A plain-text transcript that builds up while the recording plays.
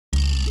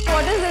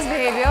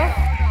behavior?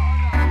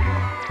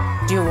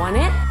 Do you want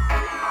it?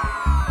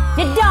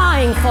 You're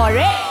dying for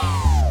it.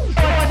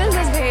 What is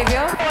this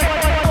behavior?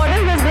 What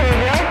is this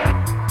behavior?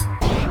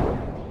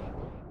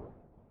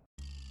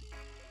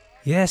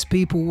 Yes,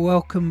 people,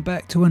 welcome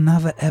back to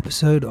another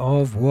episode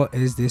of What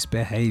Is This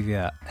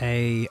Behavior,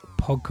 a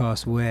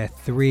podcast where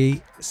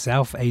three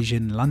South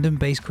Asian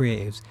London-based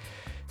creatives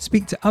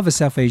speak to other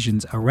South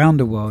Asians around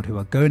the world who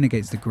are going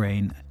against the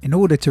grain in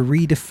order to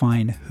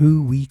redefine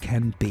who we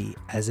can be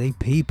as a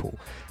people.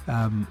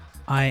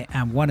 I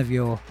am one of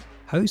your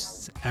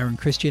hosts, Aaron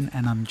Christian,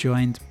 and I'm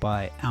joined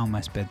by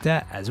Almas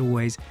Bedat, as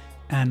always,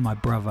 and my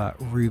brother,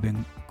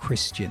 Ruben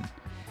Christian.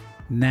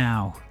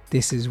 Now,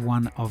 this is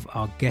one of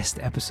our guest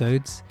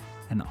episodes,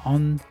 and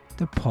on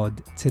the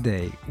pod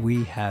today,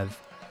 we have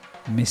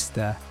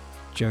Mr.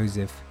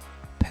 Joseph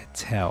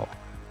Patel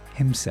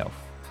himself.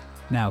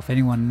 Now, if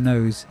anyone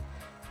knows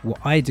what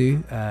I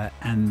do,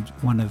 and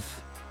one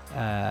of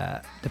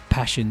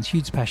the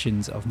huge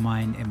passions of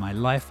mine in my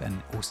life,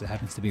 and also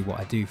happens to be what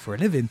I do for a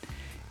living,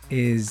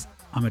 is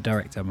I'm a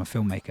director, I'm a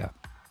filmmaker.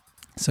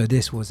 So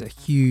this was a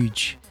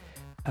huge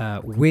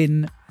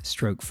win,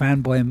 stroke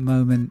fanboy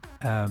moment,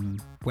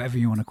 whatever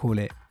you want to call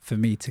it, for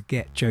me to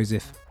get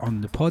Joseph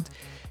on the pod.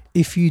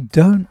 If you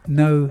don't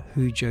know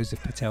who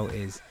Joseph Patel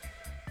is,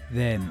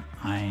 then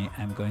I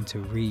am going to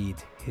read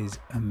his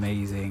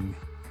amazing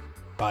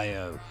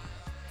bio.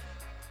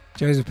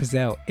 Joseph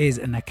Patel is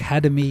an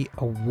Academy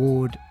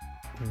Award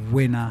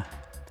winner.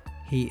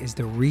 He is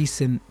the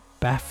recent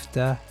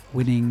BAFTA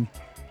winning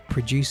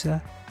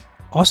producer,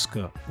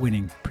 Oscar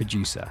winning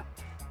producer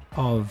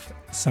of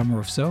Summer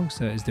of Soul.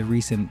 So it's the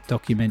recent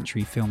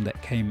documentary film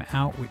that came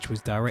out, which was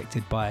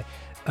directed by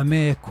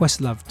Amir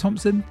Questlove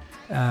Thompson.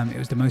 It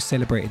was the most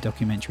celebrated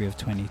documentary of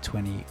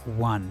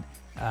 2021.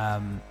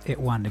 It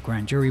won the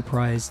Grand Jury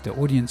Prize, the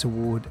Audience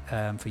Award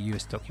for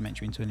US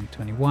Documentary in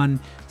 2021,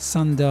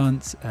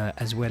 Sundance,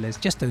 as well as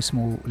just those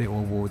small little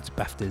awards,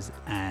 BAFTAs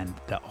and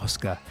the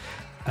Oscar.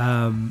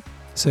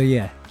 So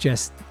yeah,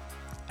 just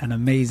an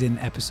amazing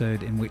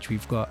episode in which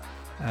we've got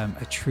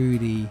a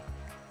truly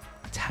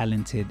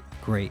talented,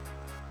 great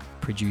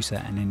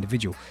producer and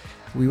individual.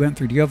 We went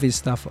through the obvious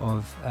stuff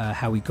of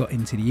how he got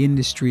into the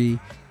industry,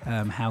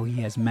 how he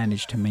has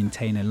managed to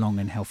maintain a long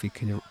and healthy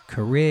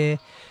career.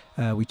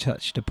 We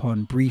touched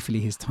upon briefly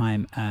his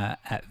time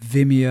at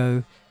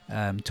Vimeo,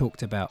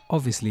 talked about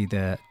obviously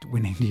the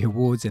winning the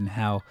awards and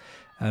how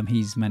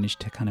he's managed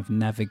to kind of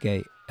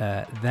navigate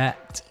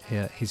that,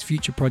 his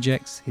future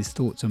projects, his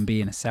thoughts on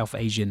being a South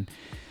Asian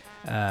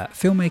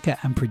filmmaker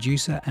and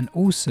producer, and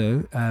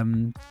also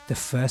the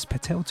first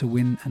Patel to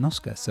win an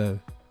Oscar. So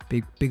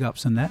big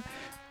ups on that.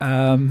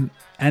 And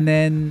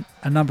then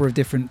a number of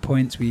different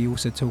points. We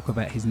also talk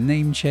about his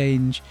name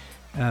change.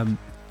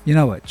 You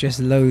know what?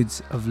 Just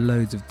loads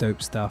of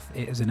dope stuff.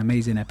 It was an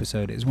amazing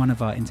episode. It was one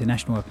of our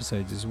international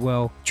episodes as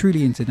well.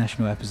 Truly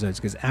international episodes,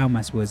 because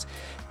Almas was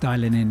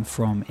dialing in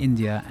from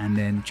India and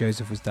then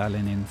Joseph was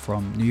dialing in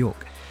from New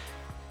York.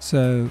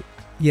 So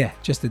yeah,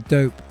 just a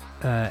dope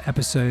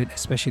episode,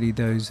 especially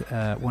those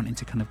wanting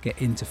to kind of get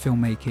into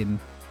filmmaking.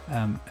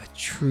 A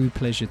true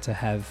pleasure to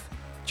have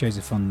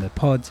Joseph on the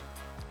pod.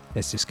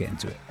 Let's just get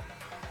into it.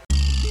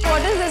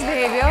 What is this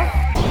behavior?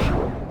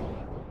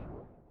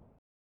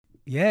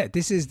 Yeah,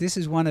 this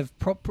is one of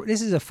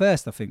this is a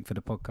first, I think, for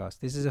the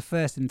podcast. This is a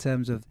first in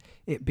terms of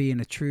it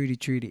being a truly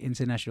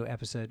international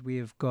episode. We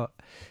have got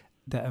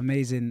the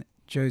amazing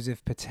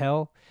Joseph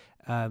Patel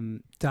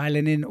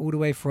dialing in all the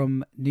way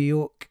from New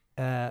York,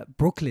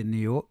 Brooklyn, New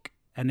York,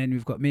 and then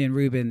we've got me and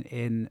Ruben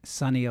in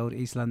sunny old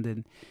East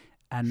London,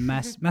 and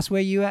Mas, where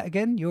are you at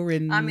again?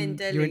 I'm in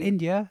Delhi. You're in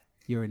India.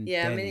 You're in I'm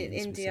Delhi in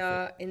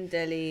India, in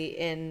Delhi,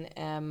 in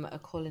a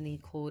colony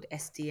called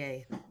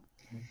SDA.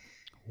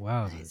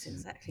 Wow, that's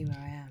exactly where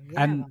I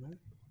am. Yeah,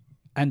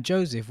 and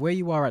Joseph, where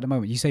you are at the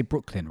moment, you say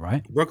Brooklyn,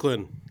 right?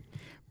 Brooklyn.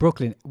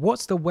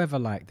 What's the weather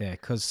like there?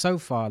 Because so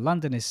far,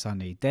 London is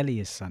sunny, Delhi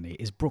is sunny.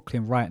 Is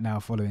Brooklyn right now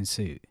following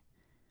suit?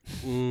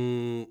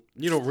 You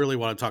don't really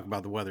want to talk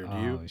about the weather, do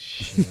you? Oh,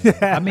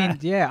 shit. I mean,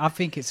 yeah, I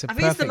think it's a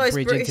perfect the most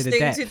bridge British into the thing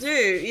depth. to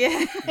do.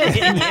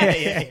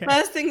 Yeah.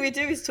 First thing we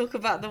do is talk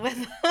about the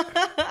weather.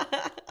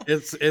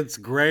 It's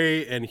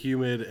gray and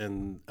humid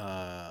and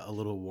a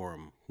little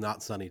warm.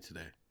 Not sunny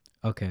today.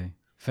 Okay,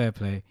 fair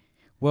play.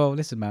 Well,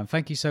 listen, man,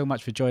 thank you so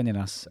much for joining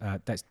us.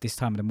 That's this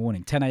time of the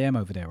morning, 10 a.m.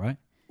 over there, right?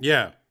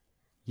 Yeah.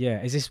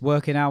 Yeah. Is this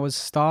working hours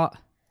start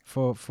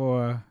for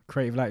a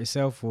creative like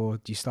yourself, or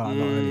do you start a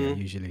lot earlier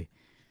usually?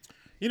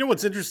 You know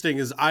what's interesting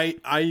is I've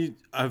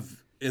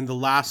in the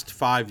last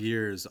 5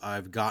 years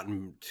I've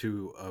gotten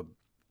to a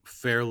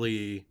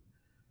fairly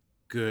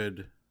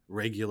good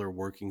regular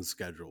working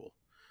schedule.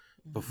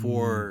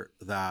 Before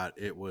that,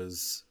 it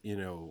was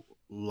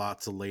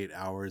lots of late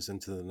hours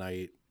into the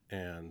night,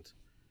 and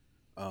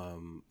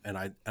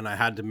I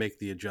had to make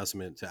the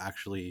adjustment to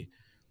actually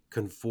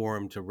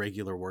conform to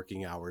regular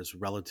working hours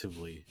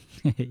relatively.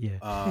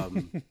 Yeah.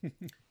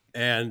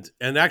 And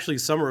actually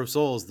Summer of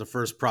Soul is the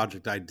first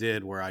project I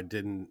did where I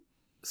didn't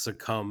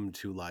succumb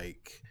to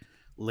like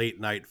late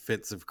night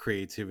fits of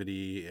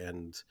creativity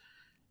and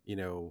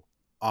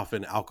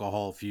often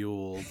alcohol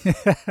fueled,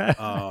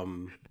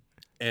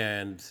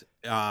 and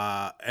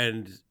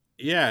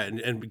yeah,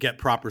 and get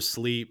proper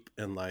sleep,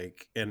 and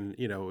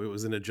it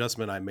was an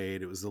adjustment I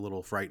made. It was a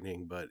little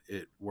frightening, but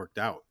it worked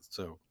out.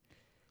 So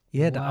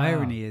Yeah, the Wow.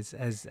 irony is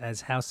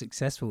as how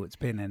successful it's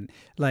been, and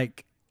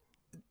like,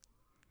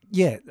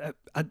 yeah,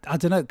 I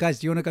don't know, guys.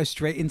 Do you want to go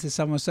straight into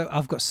some? So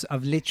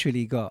I've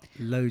literally got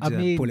loads I of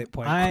mean, bullet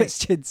point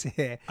questions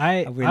here, I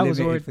and we're I was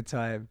limited already for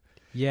time.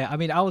 Yeah, I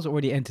mean, I was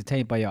already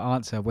entertained by your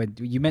answer when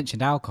you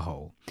mentioned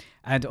alcohol.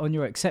 And on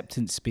your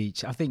acceptance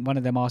speech, I think one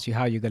of them asked you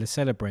how you're going to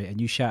celebrate,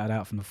 and you shouted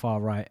out from the far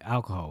right,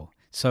 alcohol.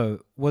 So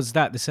was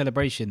that the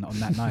celebration on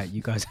that night?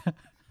 You guys, you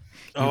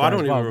I guys, don't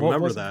even wow, what remember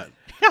was that.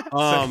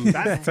 so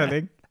that's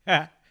telling.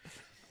 Yeah,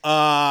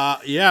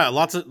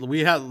 we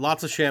had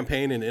lots of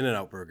champagne and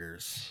In-N-Out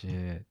burgers.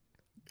 Shit.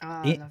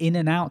 I love In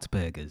and out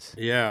burgers.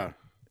 Yeah,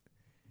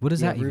 What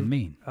does Yeah, that even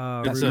mean? It's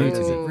That's new to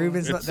me.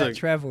 Ruben's not it's that a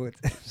travelled.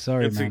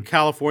 Sorry, it's a man.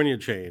 California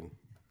chain.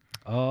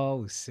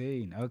 Oh,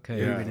 scene. Okay.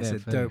 Yeah. Ruben is Fair, a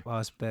fair. dope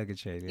ass burger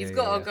chain. You've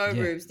got to go,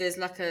 Yeah. Rubes. There's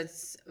like a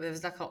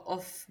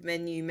off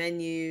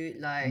menu.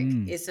 Like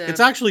Mm. It's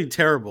actually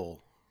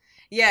terrible.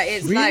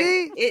 it's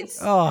Really? like it's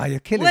Oh, you're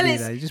killing well, me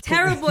it's there. You just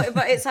terrible,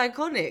 but it's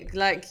iconic.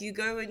 Like you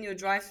go in your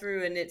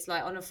drive-through, and it's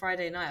like on a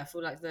Friday night. I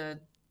feel like the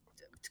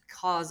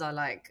cars are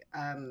like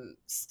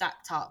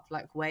stacked up,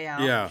 like way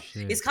out. Yeah,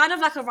 Shit. It's kind of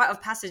like a rite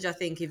of passage, I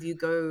think, if you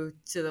go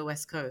to the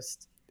West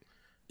Coast.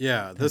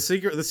 yeah. The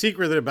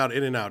secret about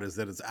In-N-Out is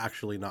that it's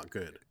actually not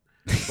good,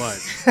 but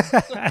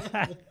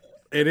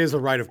it is a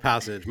rite of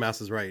passage.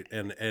 Mass is right,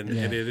 and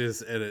Yeah. it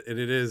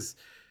is.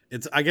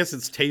 It's, I guess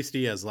it's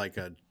tasty as like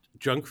a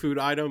junk food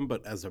item,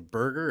 but as a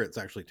burger, it's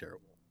actually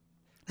terrible.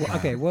 Well,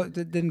 okay, well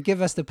then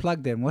give us the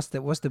plug then. What's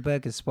the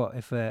burger spot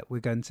if we're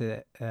going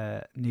to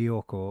New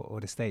York or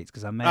the States?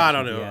 Because I may. I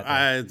don't actually be know.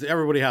 out there.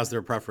 Everybody has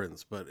their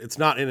preference, but it's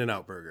not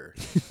In-N-Out burger.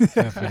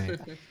 Fair play.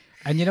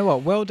 And you know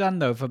what? Well done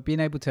though for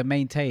being able to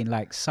maintain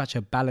like such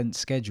a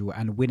balanced schedule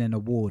and win an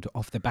award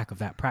off the back of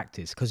that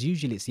practice. Because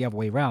usually it's the other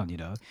way around.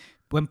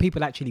 When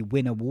people actually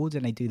win awards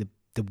and they do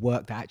the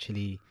work that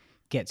actually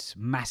gets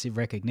massive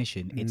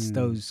recognition, it's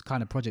those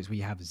kind of projects where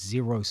you have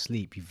zero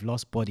sleep, you've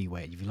lost body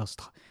weight, you've lost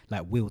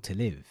like will to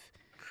live.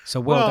 So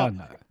well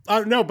done.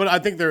 No, but I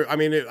think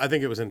I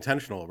think it was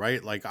intentional,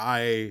 right? Like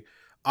I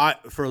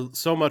for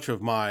so much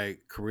of my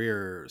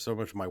career, so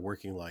much of my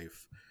working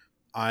life,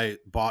 I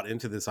bought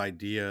into this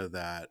idea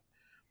that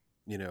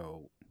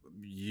you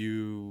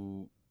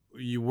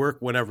work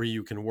whenever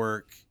you can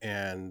work,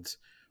 and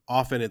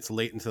often it's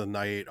late into the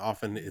night,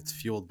 often it's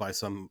fueled by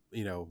something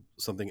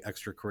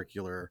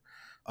extracurricular.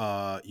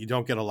 You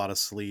don't get a lot of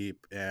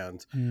sleep,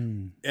 and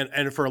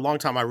for a long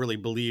time I really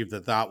believed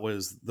that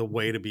was the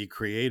way to be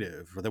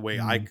creative, or the way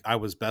I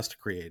was best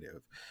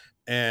creative.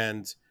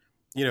 And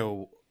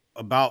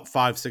about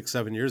 5, 6,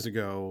 7 years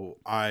ago,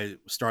 I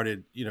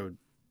started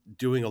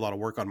doing a lot of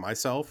work on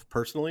myself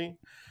personally,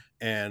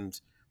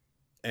 and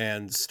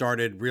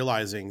started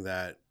realizing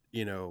that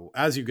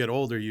as you get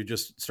older, you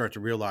just start to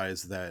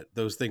realize that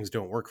those things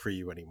don't work for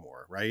you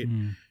anymore, right?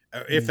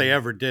 If they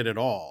ever did at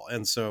all.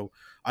 And so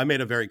I made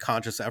a very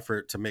conscious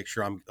effort to make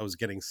sure I was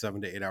getting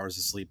 7 to 8 hours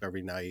of sleep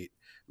every night,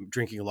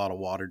 drinking a lot of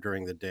water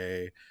during the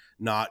day,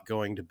 not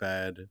going to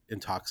bed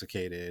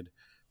intoxicated,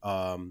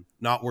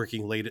 not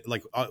working late.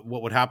 Like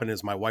what would happen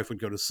is my wife would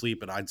go to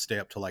sleep and I'd stay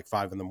up till like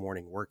 5 a.m.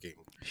 working.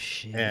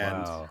 Shit.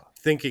 And Wow.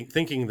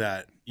 thinking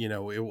that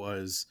it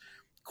was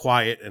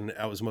quiet and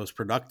I was most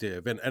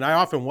productive, and I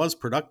often was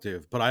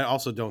productive, but I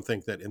also don't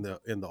think that in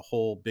the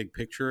whole big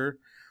picture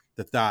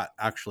that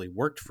actually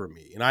worked for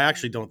me, and I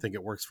actually don't think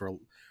it works for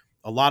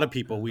a lot of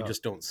people. We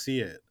just don't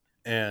see it,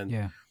 and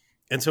Yeah.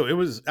 and so it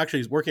was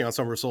actually working on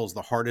Summer Souls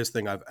the hardest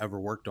thing I've ever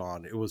worked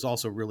on. It was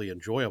also really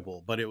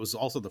enjoyable, but it was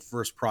also the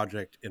first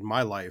project in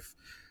my life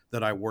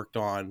that I worked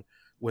on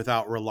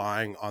without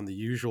relying on the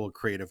usual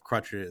creative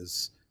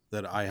crutches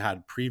that I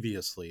had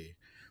previously,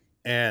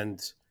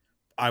 and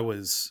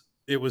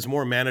it was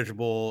more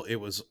manageable. I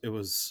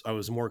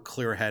was more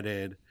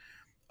clear-headed,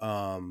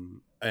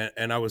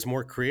 and I was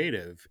more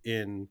creative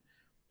in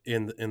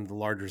the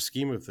larger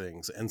scheme of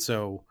things. And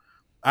so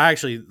I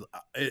actually,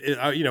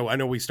 I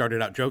know we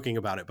started out joking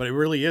about it, but it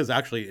really is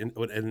actually,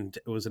 and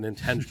it was an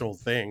intentional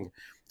thing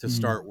to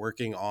start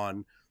working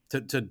on,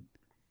 to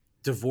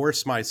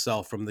divorce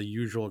myself from the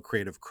usual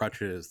creative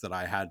crutches that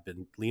I had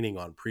been leaning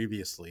on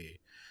previously.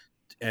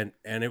 And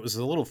it was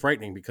a little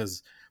frightening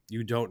because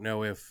you don't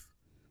know if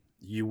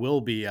you will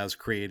be as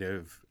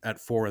creative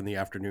at 4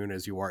 p.m.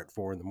 as you are at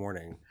 4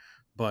 a.m.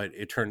 But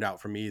it turned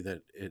out for me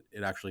that it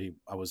actually,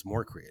 I was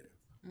more creative.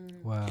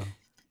 Wow.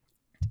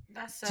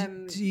 That's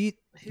Do you?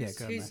 Yeah,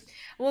 go on, who's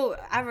well,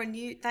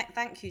 Aaron,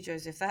 thank you,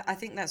 Joseph. I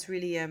think that's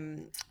really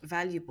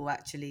valuable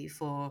actually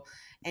for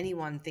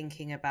anyone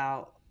thinking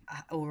about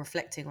or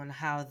reflecting on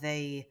how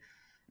they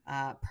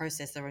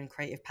process their own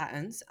creative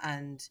patterns.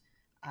 And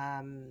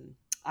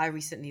I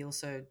recently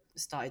also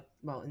started,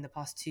 well, in the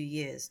past 2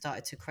 years,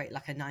 started to create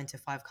like a 9 to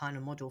 5 kind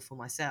of model for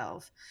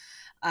myself,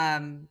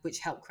 which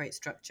helped create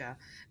structure.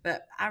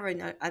 But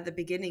Aaron, at the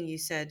beginning, you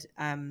said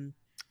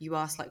you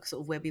asked like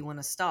sort of where we want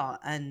to start,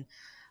 and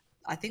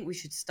I think we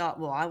should start.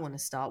 Well, I want to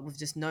start with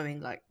just knowing,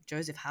 like,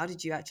 Joseph, how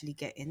did you actually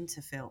get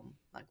into film?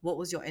 Like, what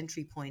was your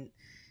entry point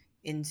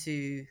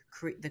into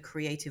the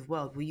creative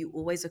world? Were you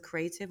always a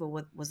creative,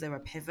 or was there a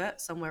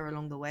pivot somewhere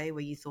along the way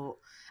where you thought,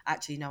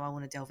 actually, no, I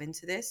want to delve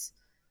into this?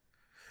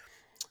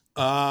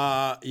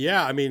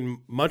 Yeah, I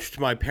mean, much to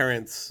my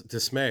parents'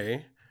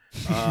 dismay,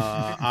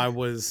 I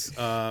was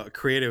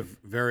creative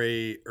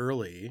very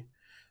early.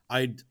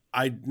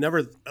 I'd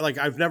never like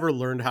I've never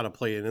learned how to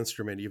play an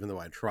instrument, even though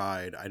I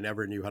tried. I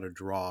never knew how to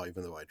draw,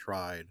 even though I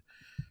tried.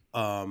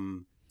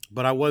 Um,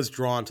 but I was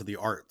drawn to the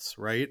arts,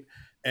 right?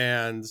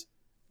 And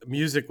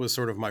music was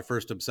sort of my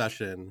first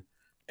obsession,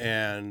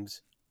 and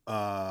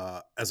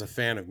as a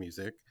fan of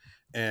music,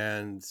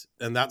 and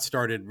that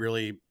started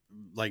really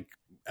like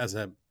as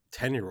a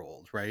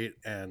 10-year-old, right?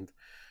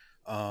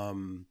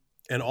 Um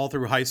and all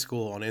through high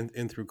school and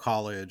in through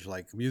college,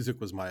 like music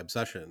was my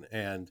obsession.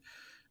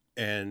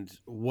 And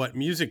what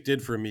music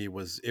did for me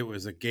was it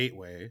was a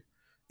gateway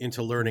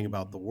into learning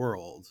about the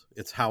world.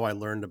 It's how I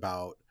learned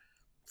about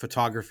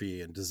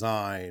photography and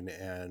design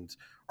and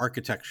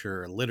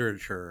architecture and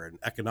literature and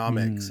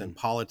economics and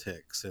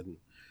politics and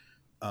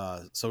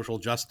social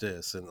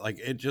justice. And like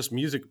it just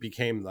music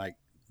became like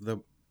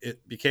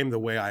it became the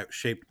way I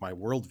shaped my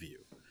worldview.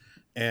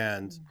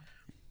 And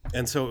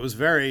so it was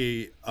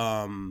very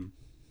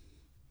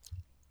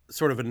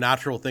sort of a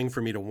natural thing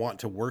for me to want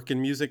to work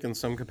in music in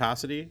some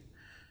capacity.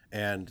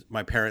 And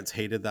my parents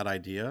hated that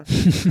idea.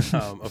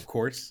 Of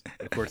course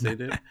they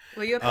did.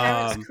 Were your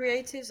parents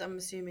creatives? I'm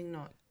assuming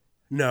not.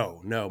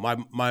 No.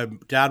 My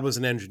dad was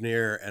an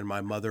engineer, and my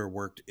mother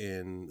worked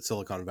in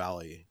Silicon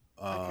Valley.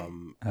 Okay.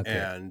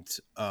 And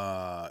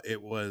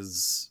it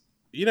was,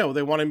 you know,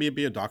 they wanted me to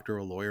be a doctor,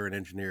 a lawyer, an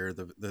engineer.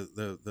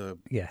 The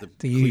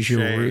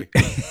usual cliche,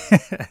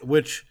 route.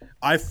 which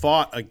I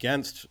fought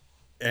against,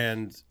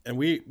 and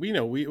we you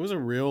know we it was a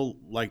real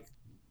like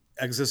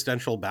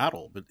existential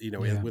battle, but you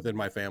know within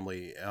my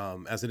family,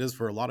 as it is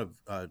for a lot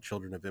of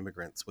children of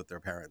immigrants with their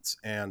parents.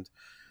 And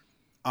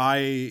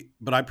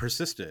but I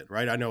persisted,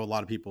 right? I know a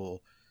lot of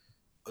people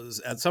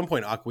at some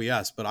point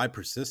acquiesced, but I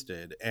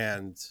persisted.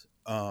 And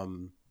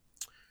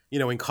you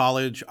know, in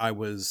college, I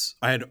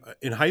had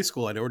in high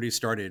school, I'd already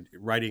started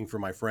writing for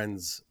my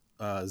friend's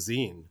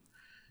zine,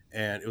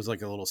 and it was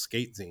like a little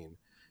skate zine.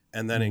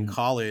 And then in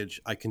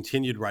college, I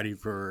continued writing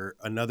for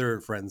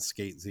another friend's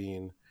skate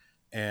zine,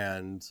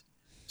 and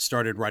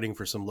started writing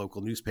for some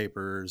local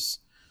newspapers.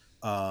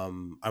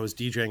 I was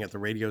DJing at the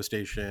radio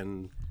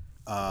station.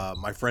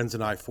 My friends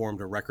and I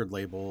formed a record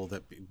label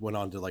that went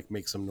on to like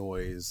make some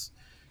noise.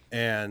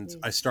 And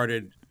I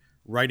started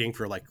writing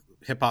for like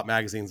hip hop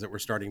magazines that were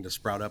starting to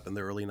sprout up in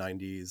the early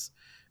 90s.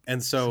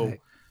 And so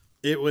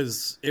it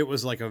was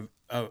like a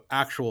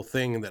actual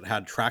thing that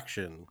had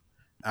traction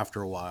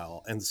after a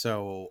while. And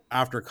so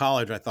after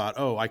college, I thought,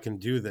 oh, I can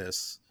do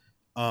this.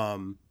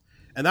 And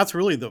that's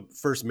really the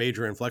first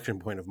major inflection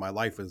point of my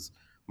life. Is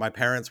my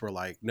parents were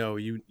like, no,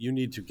 you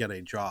need to get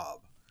a job.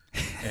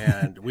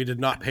 And we did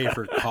not pay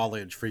for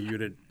college for you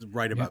to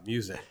write about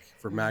music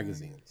for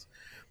magazines.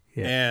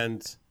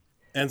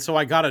 And so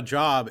I got a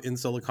job in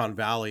Silicon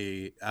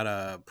Valley at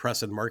a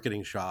press and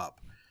marketing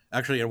shop.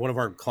 Actually, and one of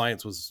our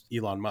clients was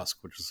Elon Musk,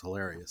 which is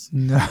hilarious.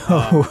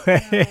 No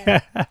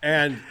way.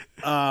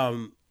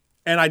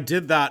 And I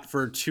did that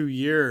for 2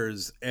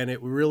 years, and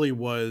it really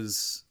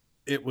was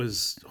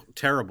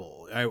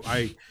terrible.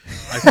 I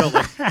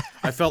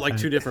felt like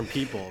two different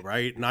people,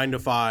 right? 9 to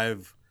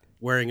 5,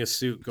 wearing a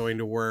suit, going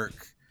to work,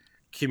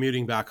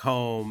 commuting back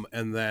home,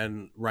 and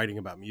then writing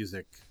about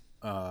music.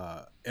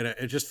 And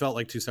it just felt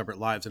like two separate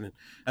lives. And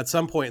at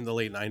some point in the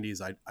late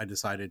 90s, I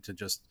decided to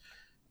just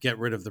get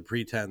rid of the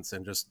pretense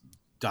and just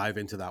dive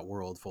into that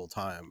world full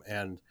time.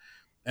 And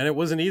it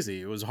wasn't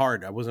easy. It was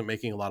hard. I wasn't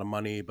making a lot of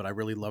money, but I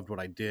really loved what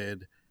I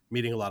did,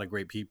 meeting a lot of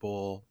great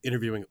people,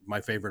 interviewing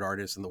my favorite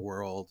artists in the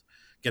world,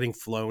 getting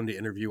flown to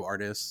interview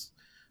artists,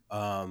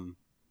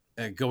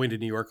 and going to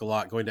New York a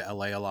lot, going to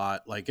LA a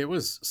lot. Like it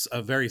was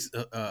a very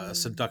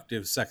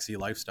seductive, sexy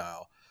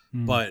lifestyle,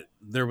 but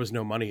there was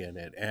no money in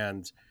it.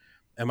 And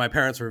my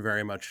parents were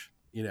very much,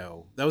 you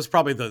know, that was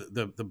probably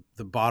the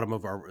bottom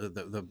of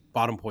the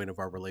bottom point of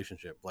our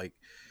relationship. Like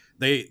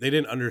they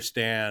didn't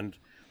understand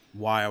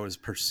why I was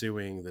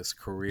pursuing this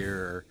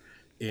career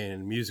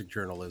in music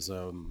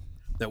journalism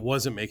that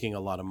wasn't making a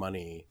lot of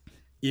money,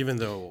 even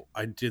though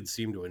I did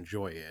seem to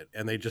enjoy it.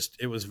 And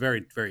it was a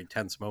very, very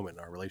tense moment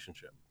in our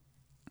relationship.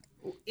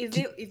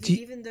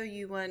 Even though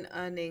you weren't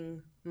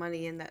earning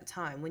money in that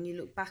time, when you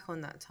look back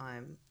on that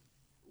time,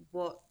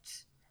 what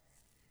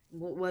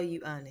were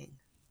you earning?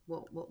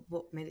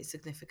 What made it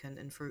significant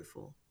and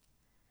fruitful?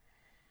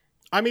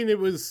 I mean, it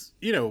was,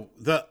 you know,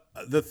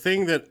 the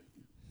thing that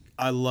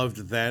I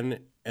loved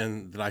then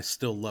and that I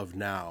still love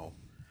now,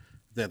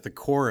 that the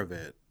core of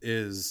it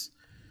is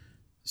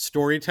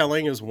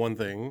storytelling is one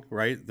thing,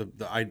 right?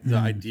 The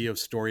idea of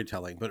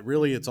storytelling, but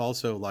really it's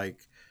also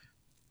like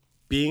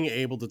being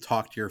able to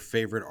talk to your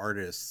favorite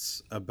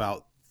artists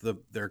about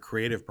their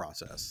creative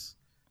process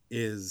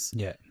is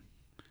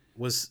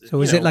was,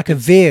 So is it like a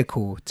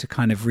vehicle to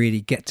kind of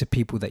really get to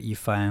people that you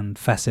found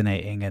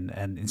fascinating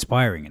and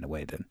inspiring in a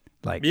way then?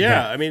 Like yeah,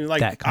 that, I mean,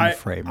 like that kind of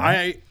frame,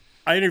 right?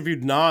 I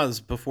interviewed Nas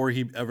before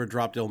he ever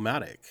dropped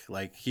Illmatic.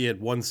 Like he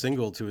had one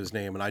single to his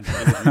name, and I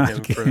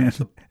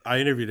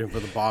interviewed him for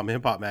the Bomb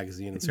Hip Hop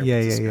magazine in San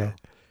Francisco. Yeah.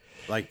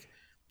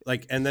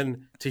 Like, and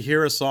then to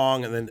hear a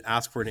song and then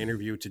ask for an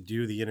interview to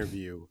do the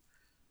interview,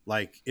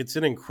 like it's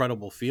an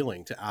incredible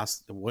feeling to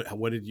ask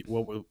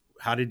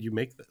how did you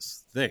make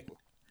this thing,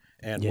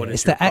 and Yeah, what is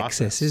it's your the access,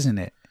 process? isn't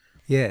it?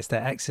 Yeah, it's the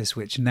access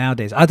which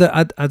nowadays I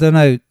don't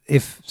know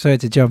if, sorry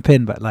to jump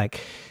in, but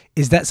like,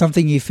 is that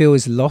something you feel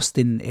is lost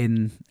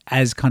in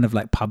as kind of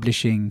like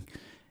publishing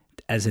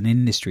as an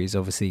industry is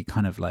obviously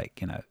kind of like,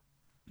 you know,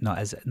 not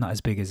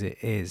as big as it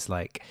is.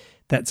 Like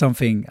that's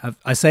something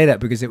I say that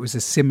because it was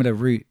a similar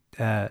route,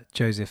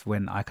 Joseph,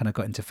 when I kind of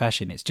got into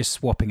fashion. It's just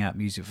swapping out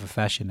music for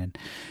fashion,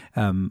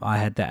 and I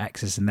had that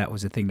access, and that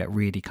was the thing that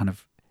really kind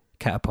of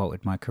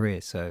catapulted my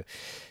career. So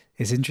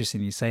it's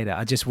interesting you say that.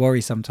 I just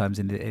worry sometimes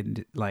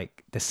in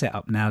like the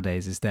setup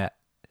nowadays is that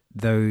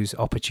those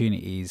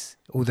opportunities,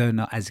 although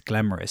not as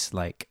glamorous,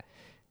 like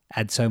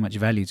add so much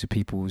value to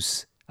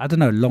people's, I don't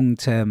know, long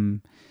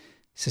term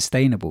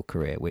sustainable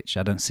career, which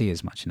I don't see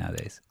as much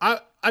nowadays.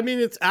 I mean,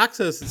 it's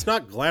access. It's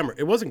not glamour.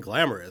 It wasn't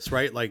glamorous,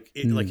 right? Like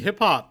like hip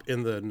hop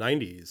in the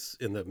 '90s,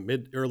 in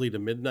the early to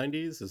mid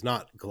 '90s, is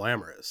not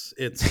glamorous.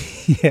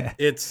 Yeah.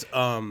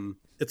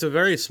 It's a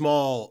very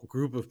small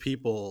group of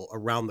people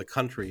around the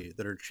country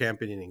that are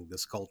championing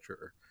this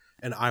culture,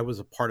 and I was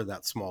a part of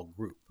that small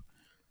group.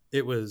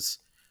 It was,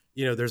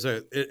 there's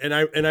and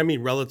I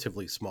mean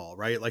relatively small,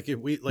 right? Like if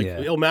we like Yeah.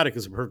 Illmatic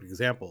is a perfect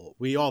example.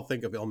 We all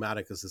think of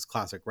Illmatic as this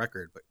classic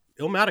record, but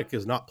Illmatic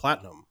is not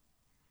platinum.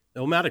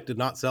 Illmatic did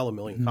not sell 1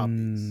 million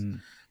copies.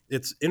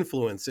 Its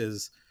influence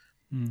is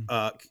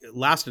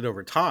lasted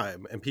over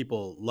time, and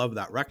people love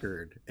that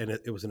record, and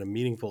it was a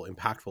meaningful,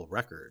 impactful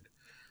record.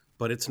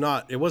 But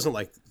it wasn't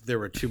like there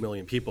were 2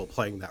 million people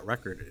playing that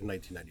record in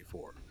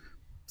 1994.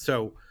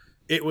 So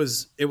it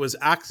was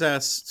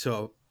access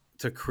to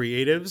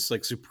creatives,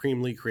 like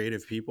supremely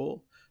creative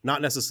people,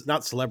 not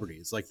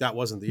celebrities. Like that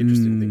wasn't the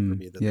interesting thing for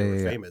me, that they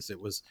were famous.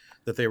 It was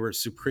that they were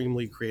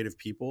supremely creative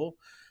people.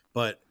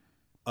 But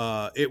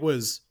it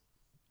was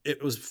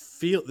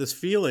this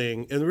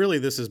feeling, and really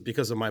this is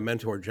because of my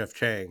mentor Jeff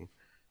Chang.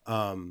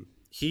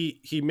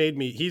 He made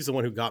me. He's the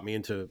one who got me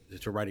into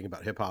writing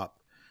about hip hop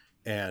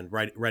and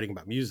writing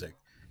about music,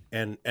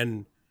 and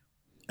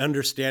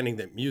understanding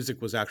that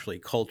music was actually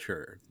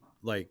culture,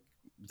 like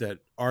that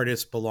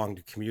artists belonged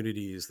to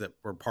communities that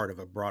were part of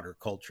a broader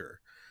culture,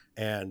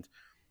 and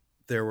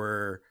there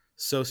were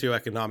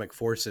socioeconomic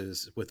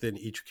forces within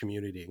each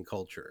community and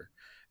culture,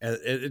 and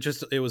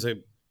it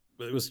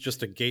was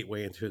just a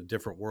gateway into a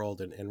different world,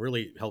 and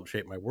really helped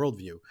shape my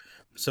worldview.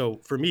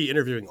 So for me,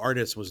 interviewing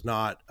artists was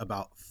not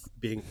about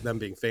being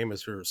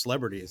famous or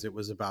celebrities. It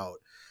was about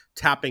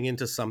tapping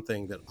into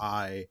something that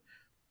I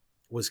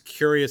was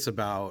curious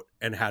about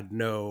and had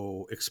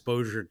no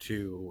exposure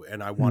to,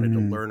 and I wanted to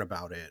learn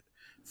about it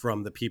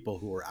from the people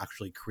who were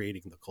actually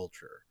creating the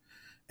culture.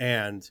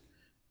 And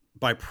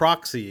by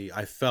proxy,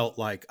 I felt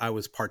like I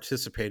was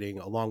participating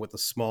along with a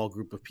small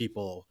group of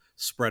people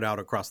spread out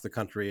across the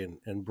country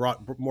and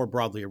brought more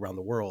broadly around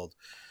the world,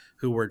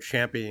 who were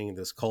championing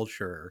this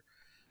culture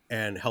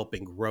and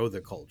helping grow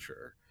the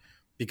culture.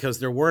 Because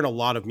there weren't a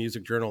lot of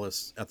music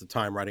journalists at the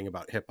time writing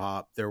about hip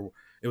hop.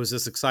 It was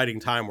this exciting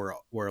time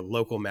where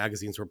local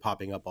magazines were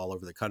popping up all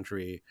over the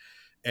country,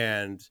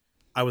 and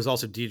I was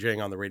also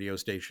DJing on the radio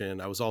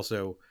station. I was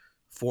also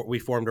we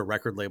formed a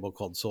record label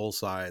called Soul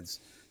Sides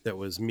that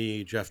was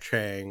me, Jeff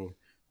Chang,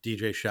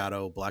 DJ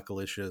Shadow, Black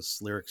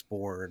Alicious, Lyrics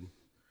Born.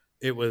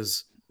 It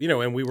was,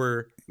 and we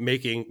were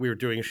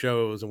doing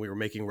shows, and we were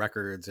making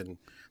records, and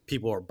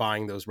people are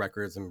buying those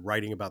records and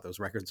writing about those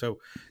records. So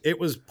it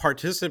was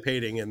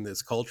participating in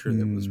this culture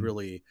that was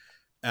really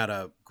at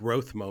a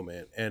growth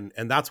moment. And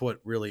that's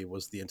what really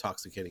was the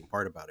intoxicating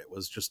part about it,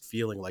 was just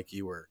feeling like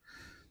you were,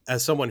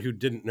 as someone who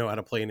didn't know how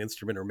to play an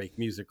instrument or make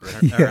music or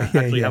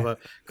actually have a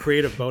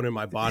creative bone in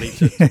my body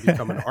to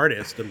become an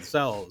artist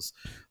themselves.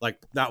 Like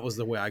that was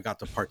the way I got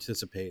to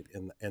participate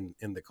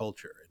in the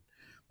culture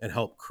and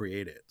help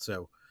create it.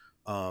 So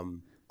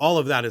all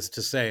of that is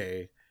to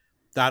say,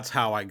 that's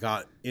how I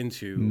got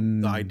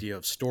into the idea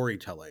of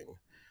storytelling.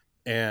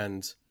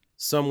 And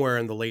somewhere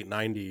in the late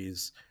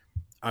 90s,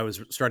 I was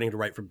starting to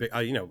write for big,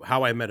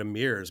 How I Met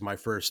Amir is my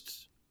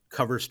first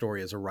cover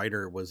story as a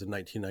writer, was in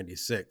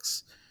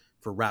 1996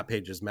 for Rap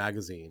Pages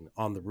magazine,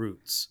 On the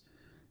Roots.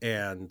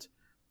 And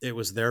it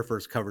was their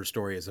first cover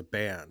story as a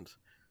band.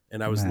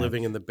 And I was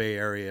living in the Bay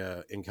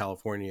Area in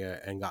California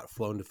and got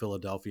flown to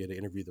Philadelphia to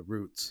interview the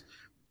Roots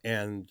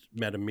and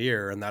met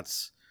Amir. And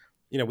that's,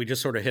 we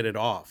just sort of hit it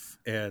off.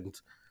 And,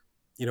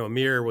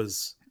 Amir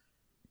was,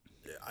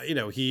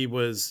 he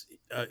was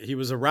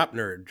a rap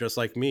nerd just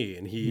like me.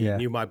 And he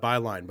knew my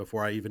byline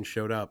before I even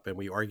showed up. And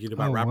we argued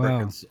about rap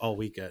records all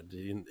weekend.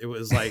 And it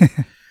was like,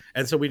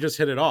 and so we just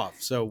hit it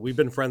off. So we've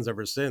been friends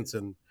ever since.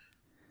 And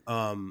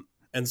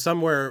and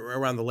somewhere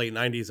around the late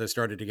 90s, I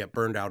started to get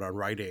burned out on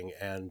writing.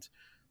 And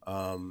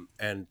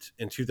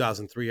in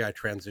 2003, I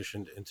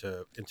transitioned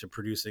into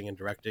producing and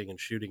directing and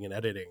shooting and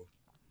editing.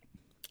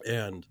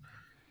 And,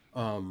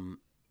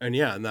 and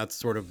yeah, and that's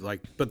sort of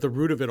like, but the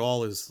root of it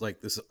all is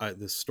like this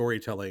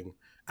storytelling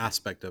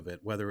aspect of it,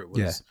 whether it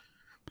was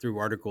through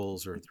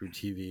articles or through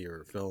TV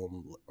or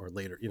film or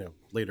later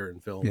in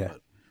film,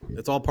 but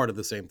it's all part of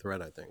the same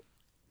thread, I think.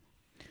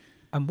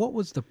 And what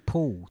was the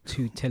pull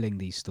to telling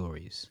these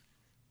stories?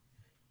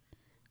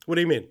 What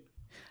do you mean?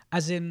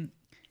 As in,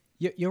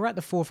 you're at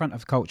the forefront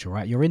of culture,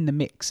 right? You're in the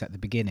mix at the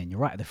beginning.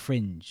 You're right at the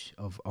fringe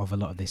of a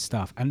lot of this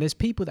stuff. And there's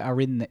people that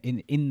are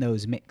in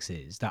those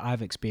mixes that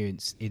I've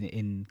experienced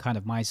in kind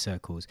of my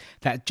circles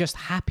that are just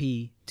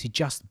happy to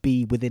just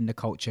be within the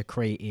culture,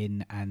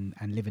 creating and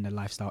living a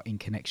lifestyle in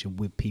connection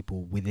with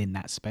people within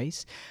that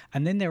space.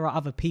 And then there are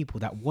other people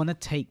that want to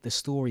take the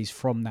stories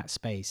from that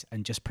space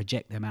and just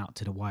project them out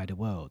to the wider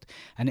world.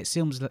 And it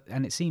seems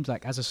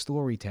like as a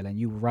storyteller, and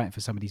you were writing for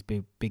some of these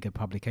bigger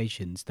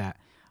publications, that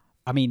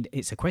I mean,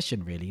 it's a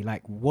question really,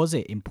 like, was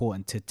it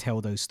important to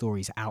tell those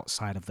stories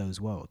outside of those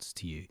worlds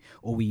to you?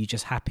 Or were you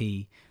just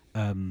happy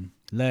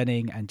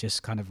learning and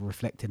just kind of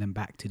reflecting them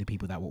back to the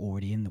people that were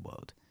already in the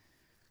world?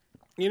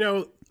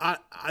 I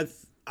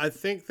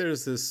think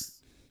there's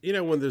this,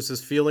 when there's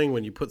this feeling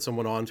when you put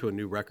someone onto a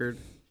new record,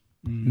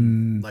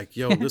 like,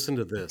 yo, listen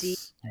to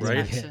this,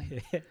 right?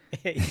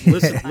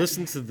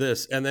 Listen to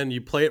this. And then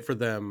you play it for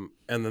them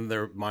and then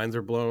their minds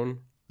are blown.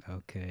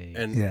 Okay.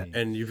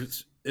 And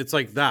it's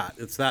like that.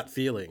 It's that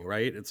feeling,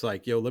 right? It's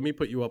like, yo, let me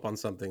put you up on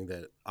something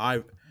that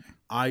I've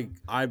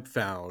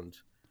found.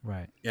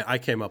 Right. Yeah, I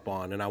came up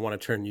on, and I want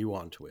to turn you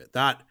onto it.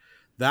 That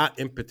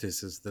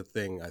impetus is the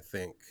thing, I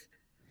think,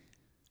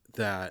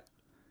 that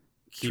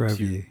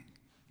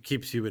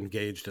keeps you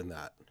engaged in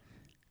that.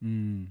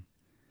 And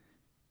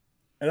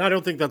I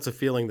don't think that's a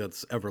feeling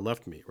that's ever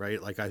left me, right?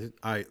 Like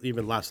I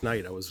even last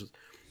night I was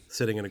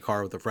sitting in a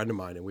car with a friend of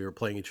mine and we were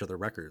playing each other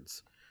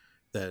records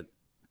that,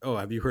 oh,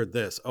 have you heard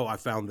this? Oh, I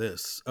found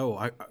this. Oh,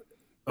 have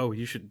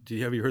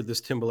you heard this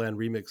Timbaland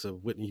remix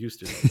of Whitney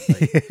Houston? It's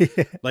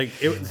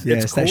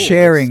it's cool. That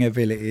sharing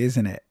ability,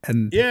 isn't it?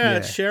 And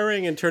it's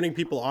sharing and turning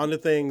people onto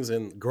things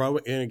and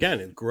growing, and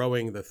again,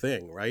 growing the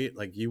thing, right?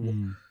 Like you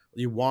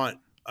want,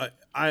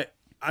 I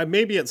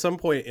maybe at some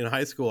point in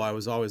high school, I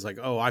was always like,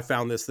 oh, I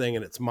found this thing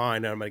and it's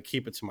mine and I'm going to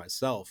keep it to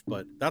myself,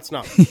 but that's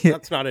not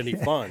any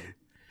fun.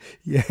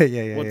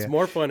 What's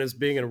more fun is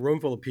being in a room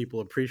full of people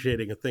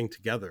appreciating a thing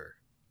together.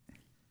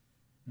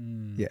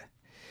 Yeah.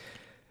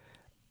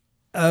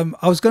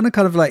 I was going to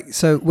kind of like,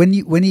 so when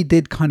you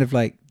did kind of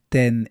like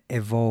then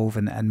evolve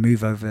and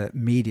move over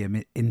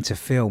medium into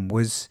film,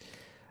 was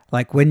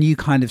like when you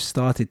kind of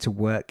started to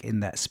work in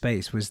that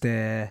space, was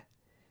there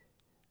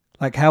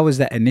like, how was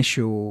that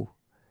initial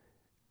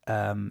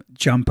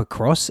jump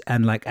across?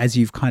 And like, as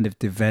you've kind of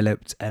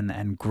developed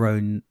and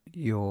grown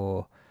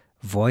your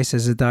voice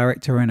as a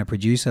director and a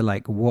producer,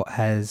 like what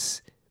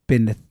has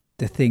been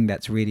the thing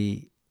that's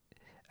really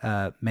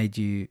made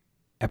you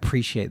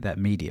appreciate that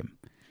medium?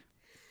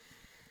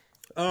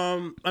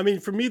 I mean,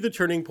 for me, the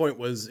turning point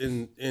was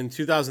in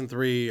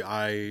 2003.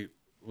 I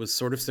was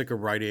sort of sick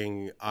of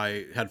writing.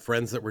 I had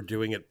friends that were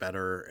doing it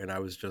better, and I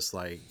was just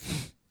like,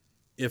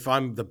 if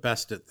I'm the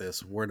best at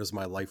this, where does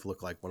my life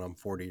look like when I'm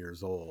 40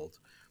 years old?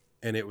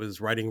 And it was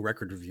writing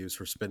record reviews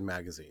for Spin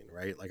magazine,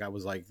 right? Like I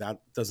was like,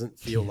 that doesn't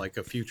feel like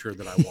a future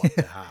that I want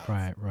to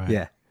have. Right.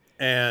 Yeah.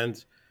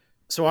 And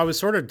so I was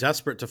sort of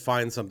desperate to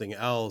find something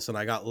else, and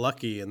I got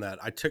lucky in that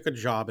I took a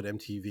job at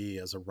MTV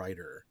as a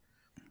writer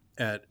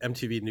at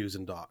MTV News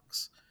and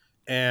Docs.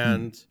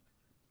 And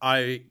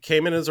I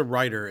came in as a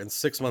writer, and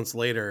 6 months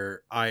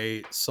later,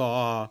 I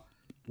saw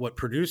what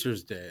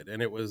producers did.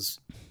 And it was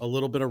a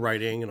little bit of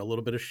writing and a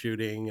little bit of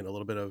shooting and a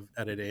little bit of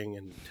editing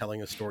and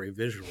telling a story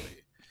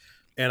visually.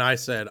 And I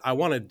said, I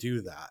want to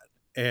do that.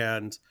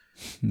 And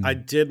I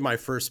did my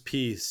first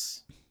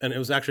piece, and it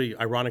was actually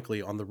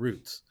ironically on the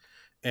Roots.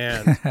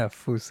 And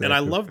and I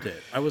loved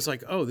it. I was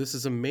like, oh, this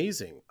is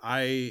amazing.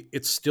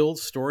 It's still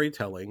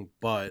storytelling,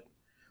 but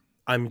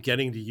I'm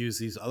getting to use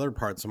these other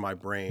parts of my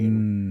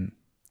brain,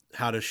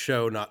 how to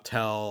show, not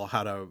tell,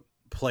 how to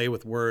play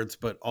with words,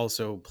 but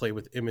also play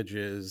with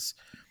images.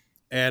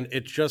 And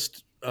it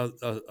just,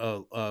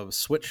 a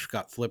switch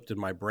got flipped in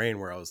my brain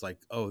where I was like,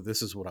 oh,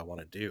 this is what I want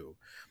to do.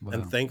 Wow.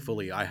 And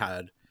thankfully I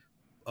had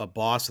a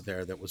boss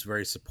there that was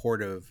very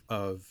supportive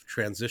of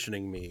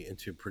transitioning me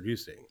into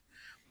producing.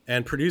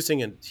 And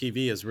producing in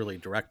TV is really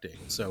directing.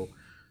 So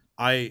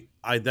I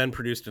then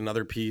produced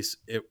another piece.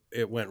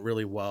 It went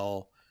really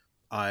well.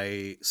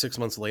 6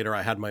 months later,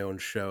 I had my own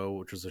show,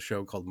 which was a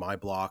show called My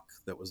Block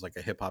that was like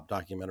a hip hop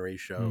documentary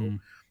show.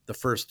 The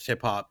first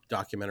hip hop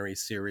documentary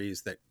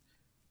series that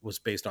was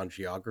based on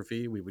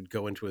geography. We would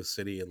go into a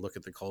city and look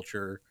at the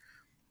culture,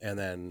 and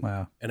then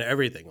and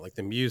everything, like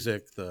the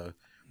music, the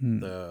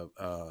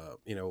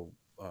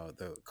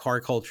car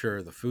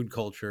culture, the food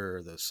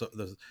culture,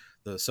 the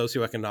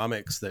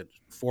socioeconomics that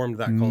formed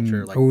that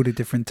culture, like all the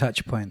different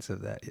touch points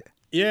of that.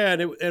 Yeah,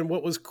 and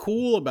what was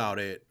cool about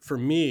it for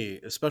me,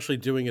 especially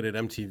doing it at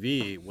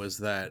MTV, was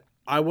that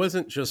I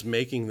wasn't just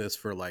making this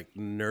for like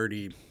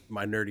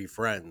my nerdy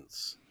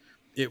friends.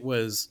 It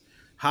was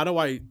how do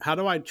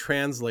I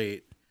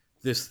translate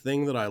this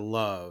thing that I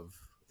love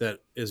that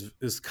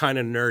is kind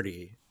of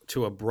nerdy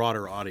to a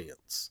broader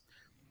audience?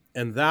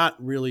 And that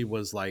really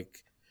was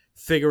like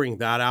figuring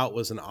that out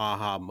was an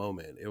aha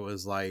moment. It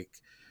was like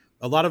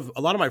a lot of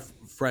my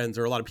friends,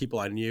 or a lot of people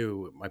I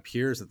knew, my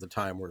peers at the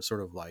time, were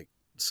sort of like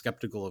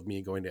skeptical of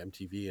me going to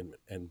MTV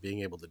and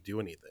being able to do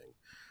anything.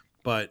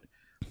 But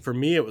for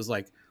me, it was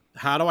like,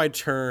 how do I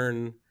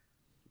turn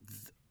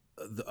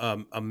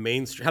a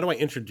mainstream? How do I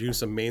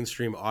introduce a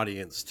mainstream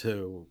audience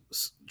to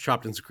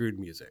chopped and screwed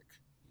music?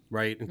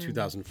 Right in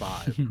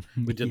 2005,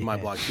 we did My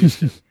Block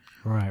Houston,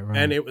 Right.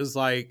 and it was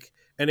like,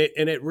 and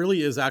it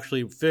really is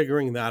actually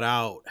figuring that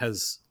out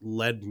has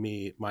led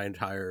me my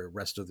entire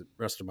rest of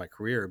my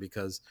career,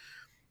 because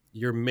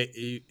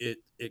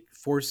it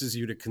forces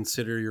you to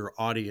consider your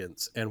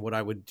audience. And what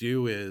I would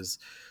do is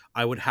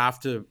I would have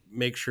to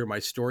make sure my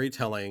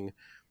storytelling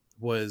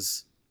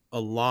was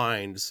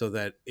aligned so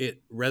that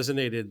it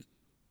resonated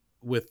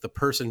with the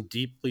person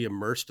deeply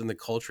immersed in the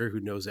culture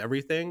who knows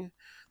everything,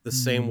 the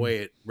same way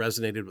it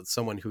resonated with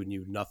someone who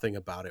knew nothing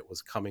about it,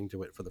 was coming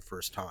to it for the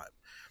first time.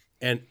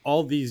 And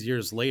all these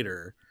years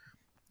later,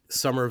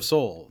 Summer of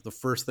Soul, the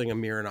first thing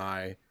Amir and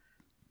I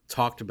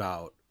talked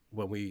about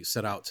when we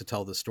set out to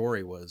tell the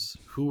story was,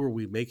 who are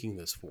we making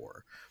this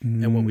for?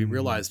 And what we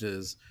realized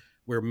is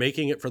we're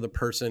making it for the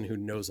person who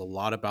knows a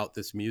lot about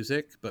this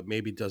music, but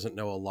maybe doesn't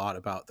know a lot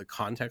about the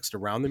context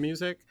around the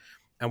music.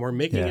 And we're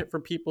making it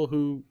for people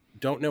who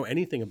don't know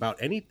anything about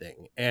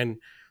anything. And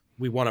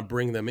we want to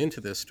bring them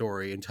into this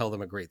story and tell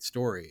them a great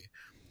story.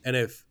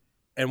 And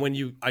when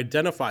you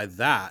identify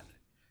that,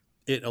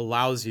 it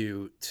allows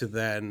you to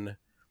then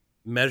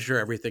measure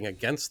everything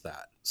against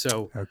that.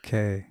 So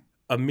Okay.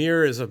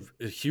 Amir is a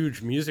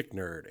huge music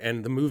nerd,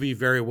 and the movie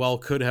very well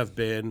could have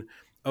been,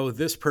 oh,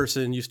 this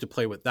person used to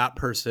play with that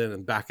person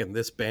and back in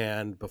this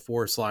band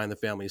before Sly and the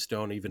Family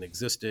Stone even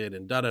existed,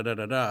 and da da da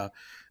da da.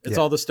 It's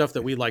all the stuff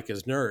that we like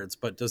as nerds,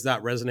 but does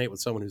that resonate with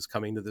someone who's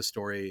coming to this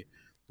story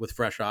with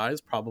fresh eyes?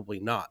 Probably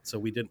not. So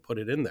we didn't put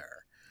it in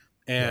there.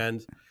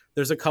 And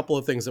there's a couple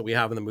of things that we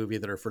have in the movie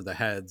that are for the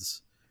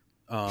heads.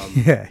 But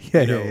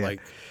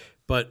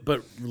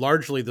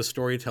largely the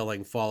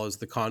storytelling follows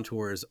the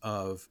contours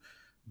of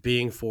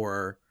being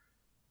for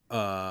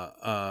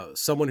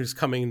someone who's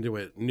coming into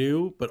it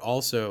new, but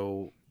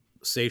also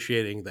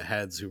satiating the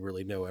heads who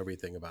really know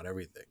everything about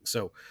everything.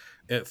 So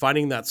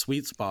finding that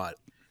sweet spot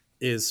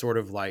is sort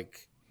of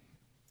like,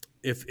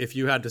 if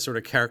you had to sort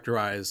of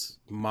characterize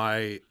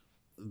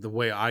the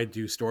way I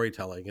do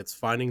storytelling, it's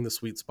finding the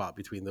sweet spot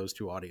between those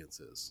two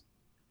audiences.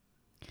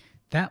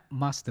 That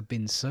must have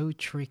been so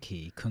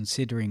tricky,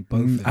 considering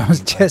both of I was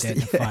you just-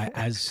 identify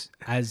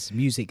as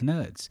music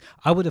nerds.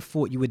 I would have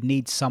thought you would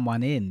need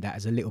someone in that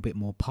is a little bit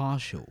more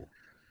partial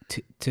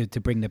to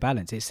bring the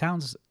balance.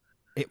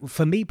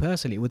 For me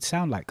personally, it would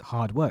sound like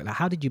hard work. Like,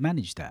 how did you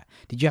manage that?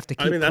 Did you have to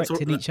keep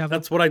correcting each other?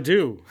 That's what I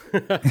do.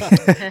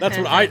 That's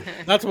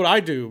what I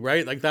do,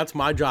 right? Like, that's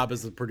my job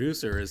as the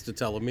producer, is to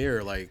tell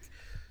Amir, like,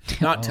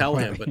 not tell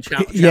him, but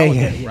challenge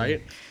him,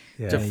 right?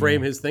 To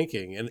frame his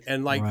thinking.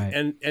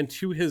 And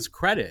to his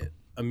credit,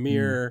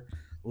 Amir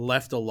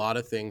left a lot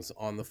of things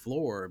on the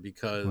floor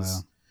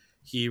because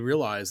he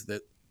realized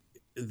that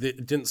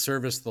it didn't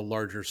service the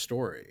larger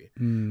story.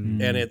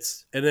 And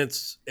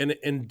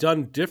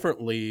done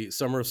differently,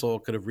 Summer of Soul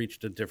could have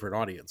reached a different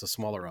audience, a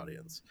smaller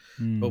audience.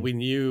 But we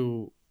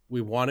knew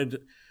we wanted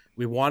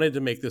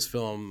to make this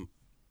film.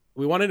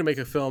 We wanted to make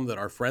a film that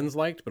our friends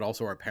liked, but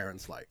also our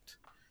parents liked.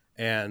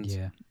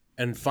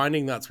 And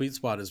finding that sweet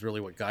spot is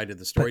really what guided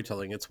the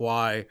storytelling. It's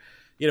why,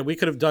 we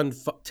could have done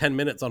 10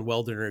 minutes on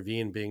Weldon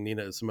Ravine being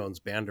Nina Simone's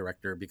band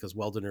director, because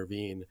Weldon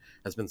Ravine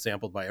has been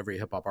sampled by every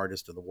hip hop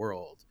artist in the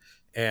world.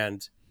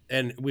 And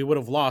we would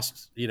have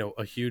lost,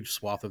 a huge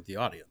swath of the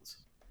audience.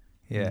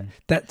 Yeah,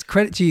 that's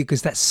credit to you,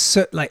 because that's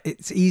so, like,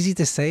 it's easy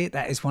to say it.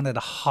 That is one of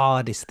the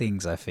hardest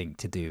things, I think,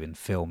 to do in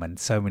film, and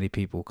so many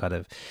people kind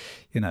of,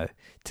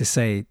 to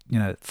say,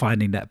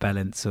 finding that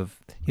balance of,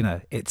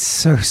 it's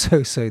so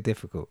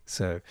difficult.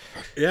 So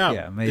yeah,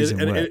 amazing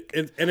work.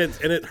 And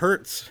it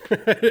hurts.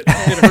 it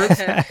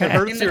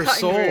hurts your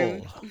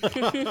soul.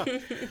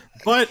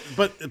 but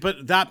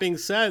that being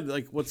said,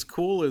 like, what's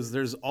cool is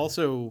there's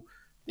also,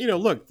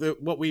 look,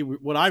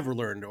 what I've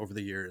learned over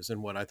the years,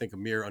 and what I think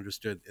Amir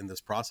understood in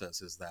this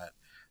process, is that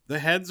the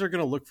heads are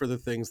going to look for the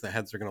things the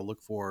heads are going to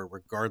look for,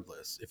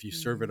 regardless if you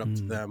serve it up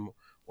to them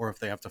or if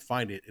they have to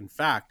find it. In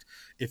fact,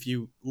 if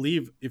you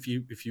leave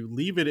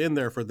it in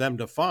there for them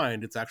to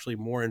find, it's actually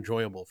more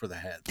enjoyable for the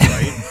heads,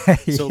 right?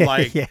 So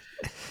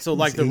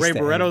the Ray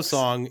Barretto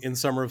song in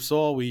Summer of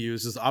Soul we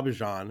use is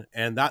Abidjan,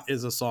 and that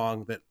is a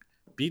song that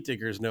beat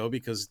diggers know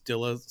because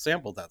Dilla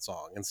sampled that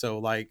song. And so,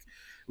 like,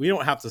 we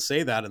don't have to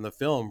say that in the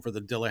film for the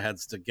Dilla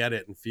heads to get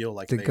it and feel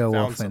like they go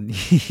found off and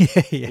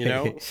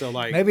something. So,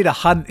 like, maybe the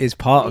hunt is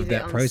part of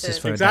that Leave it process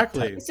unsaid. for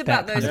Exactly. that It's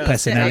about kind those of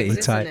personality Easter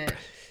eggs, type. isn't it?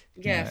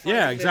 Yeah, Yeah,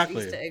 finding those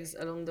exactly. Easter eggs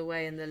along the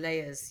way and the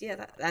layers.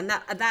 Yeah,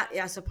 that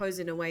I suppose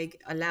in a way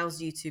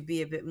allows you to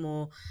be a bit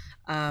more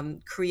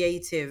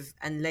creative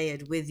and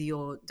layered with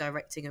your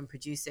directing and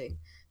producing,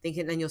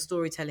 thinking and your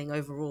storytelling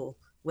overall.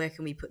 Where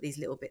can we put these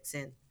little bits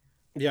in?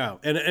 Yeah,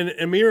 and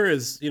Amir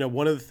is,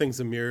 one of the things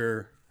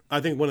Amir. I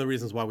think one of the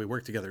reasons why we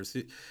work together is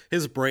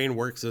his brain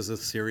works as a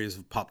series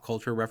of pop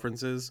culture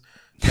references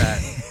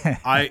that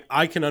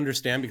I can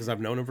understand because I've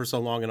known him for so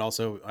long, and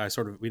also I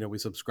sort of, we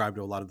subscribe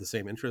to a lot of the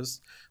same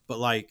interests. But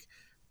like,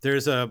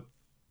 there's a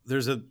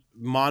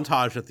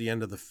montage at the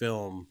end of the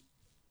film,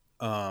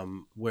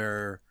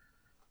 where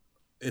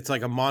it's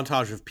like a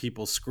montage of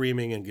people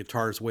screaming and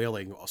guitars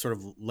wailing, sort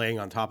of laying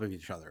on top of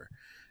each other.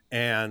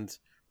 And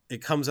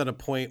it comes at a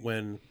point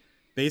when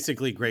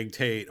basically Greg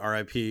Tate,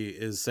 RIP,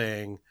 is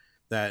saying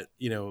that,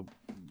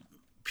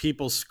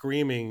 people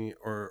screaming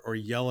or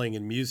yelling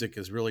in music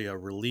is really a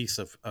release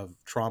of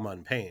trauma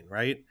and pain,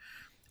 right?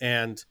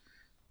 And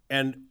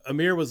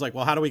Amir was like,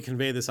 well, how do we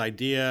convey this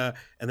idea?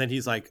 And then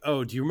he's like,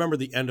 oh, do you remember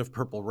the end of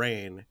Purple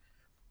Rain?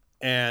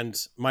 And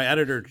my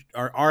editor,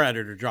 our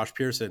editor, Josh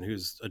Pearson,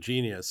 who's a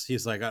genius,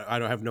 he's like, I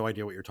don't have no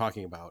idea what you're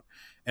talking about.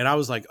 And I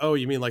was like, oh,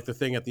 you mean like the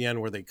thing at the end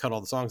where they cut all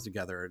the songs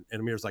together?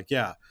 And Amir's like,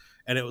 yeah.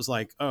 And it was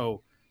like,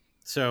 oh,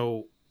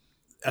 so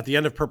at the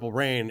end of Purple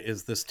Rain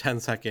is this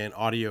 10-second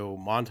audio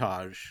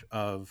montage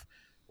of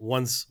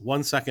one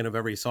second of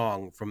every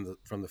song from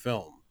the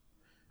film.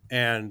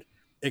 And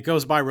it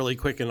goes by really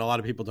quick and a lot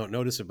of people don't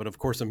notice it. But of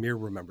course, Amir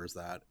remembers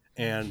that.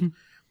 And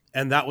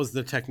that was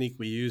the technique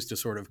we used to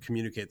sort of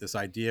communicate this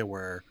idea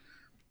where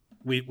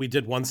we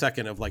did 1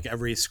 second of like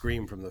every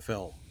scream from the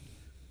film,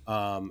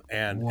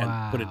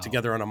 and put it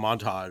together on a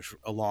montage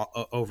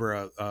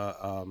over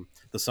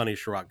the Sonny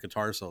Sharrock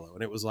guitar solo,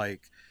 and it was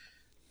like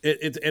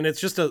it's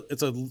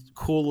a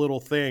cool little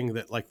thing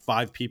that like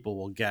 5 people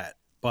will get,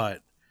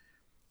 but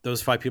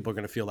those 5 people are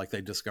going to feel like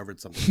they discovered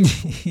something.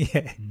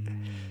 Yeah.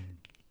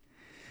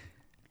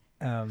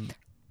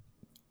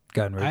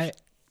 Go on, Rich.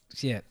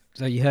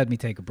 So you heard me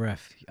take a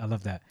breath. I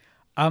love that.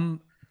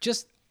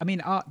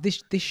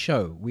 This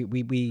show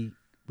we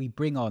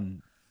bring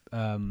on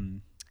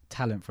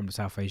talent from the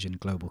South Asian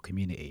global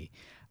community,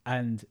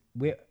 and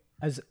we're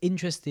as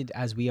interested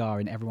as we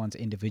are in everyone's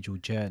individual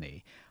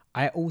journey.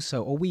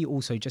 We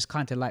also just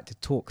kind of like to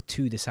talk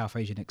to the South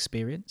Asian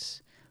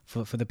experience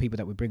for the people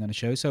that we bring on the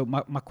show. So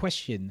my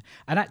question,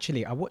 and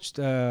actually I watched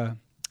a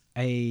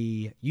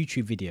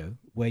YouTube video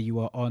where you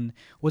were on,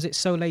 was it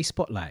Soleil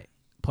Spotlight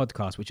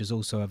podcast, which is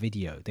also a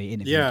video. They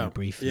interviewed you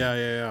briefly.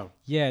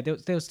 Yeah,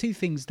 there was 2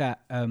 things that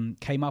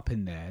came up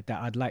in there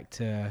that I'd like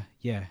to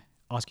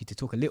ask you to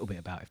talk a little bit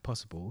about if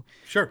possible.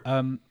 Sure.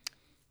 And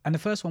the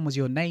first one was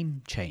your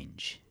name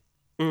change,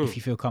 if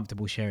you feel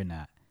comfortable sharing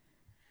that.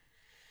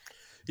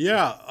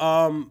 Yeah,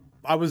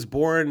 I was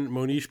born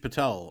Monish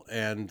Patel,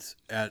 and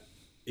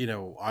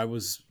I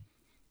was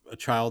a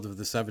child of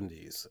the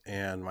 70s,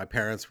 and my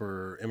parents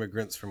were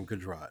immigrants from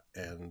Gujarat,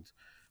 and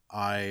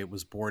I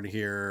was born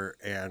here.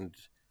 And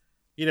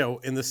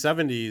in the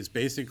 70s,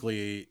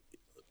 basically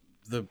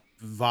the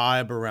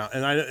vibe around,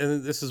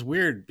 and this is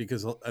weird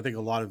because I think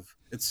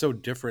it's so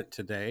different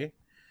today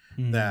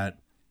that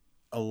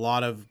a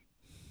lot of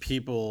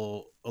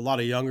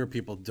younger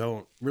people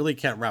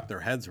can't wrap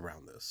their heads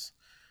around this.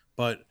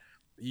 But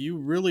you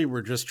really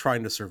were just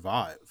trying to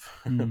survive.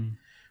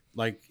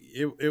 Like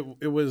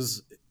it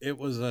was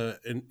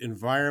an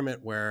environment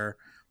where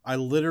I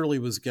literally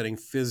was getting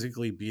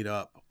physically beat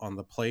up on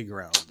the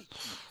playground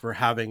for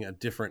having a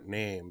different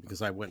name,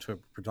 because I was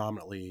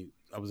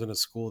in a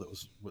school that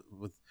was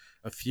with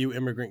a few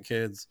immigrant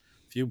kids,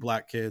 few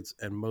black kids,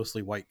 and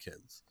mostly white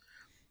kids.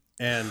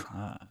 And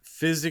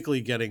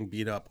physically getting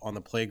beat up on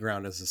the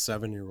playground as a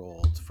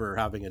 7-year-old for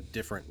having a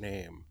different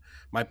name.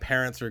 My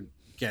parents are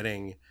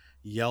getting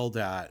yelled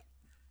at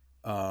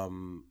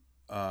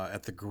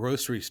the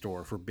grocery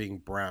store for being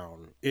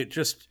brown. It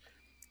just,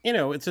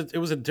 it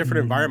was a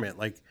different environment.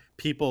 Like,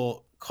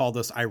 people called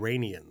us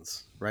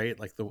Iranians, right?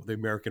 Like the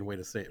American way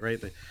to say it,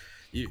 right?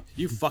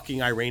 You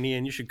fucking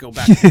Iranian, you should go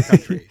back to your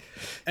country.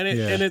 And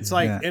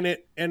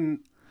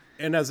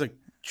as a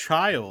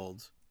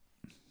child,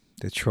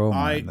 the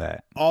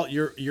trauma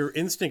your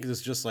instinct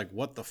is just like,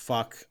 what the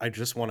fuck? I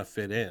just want to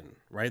fit in,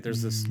 right?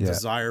 There's this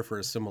desire for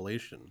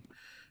assimilation.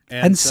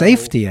 And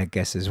safety, I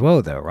guess, as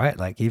well, though, right?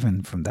 Like,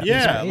 even from that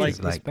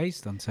perspective, it's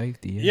based on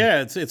safety.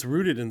 Yeah, it's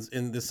rooted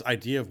in this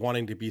idea of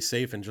wanting to be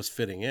safe and just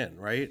fitting in,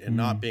 right? And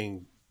not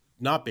being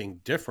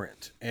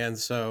different. And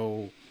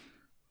so,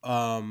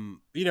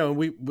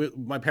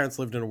 my parents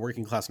lived in a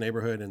working class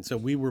neighborhood, and so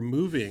we were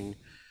moving,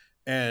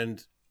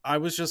 and I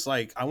was just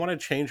like, I want to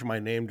change my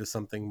name to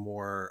something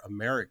more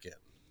American.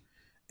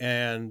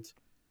 And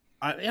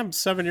I am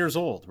 7 years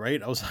old,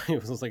 right? I was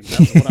like,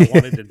 that's what I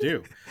wanted to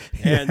do.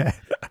 And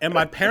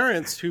my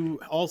parents, who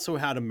also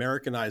had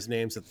Americanized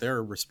names at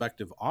their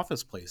respective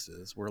office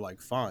places, were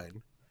like,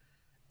 fine.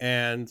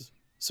 And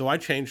so I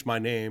changed my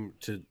name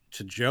to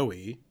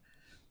Joey,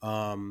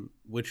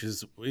 which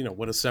is,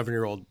 what a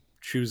 7-year-old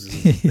chooses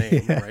as his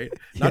name, right?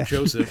 Not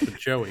Joseph, but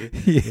Joey.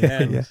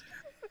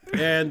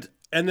 And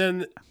and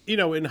then,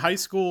 in high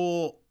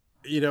school,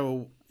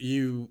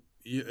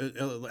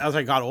 as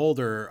I got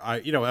older,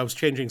 I was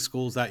changing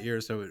schools that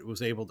year, so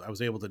I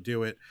was able to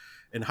do it.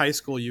 In high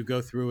school, you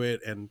go through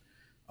it, and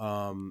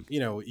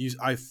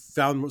I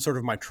found sort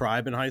of my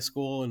tribe in high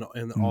school,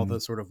 and all the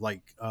sort of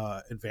like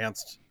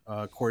advanced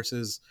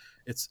courses.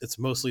 It's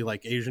mostly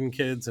like Asian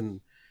kids,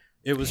 and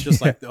it was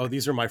just like, oh,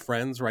 these are my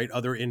friends, right?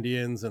 Other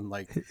Indians, and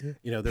like,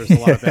 there's a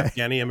lot of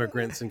Afghani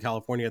immigrants in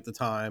California at the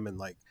time, and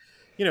like,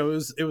 it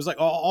was like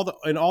all the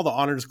in all the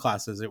honors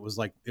classes, it was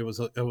like it was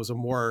a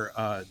more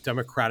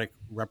democratic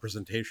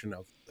representation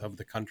of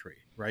the country,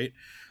 right?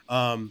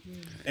 Um,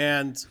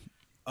 and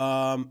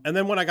and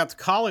then when I got to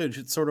college,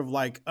 it's sort of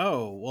like,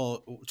 oh,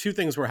 well, two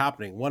things were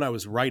happening. One, I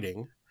was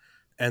writing,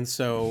 and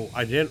so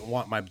I didn't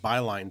want my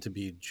byline to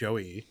be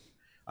Joey.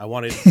 I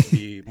wanted it to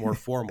be more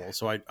formal.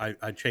 So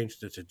I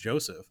changed it to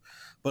Joseph.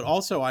 But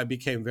also I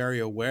became very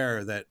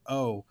aware that,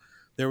 oh,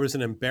 there was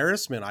an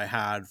embarrassment I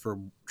had for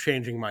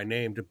changing my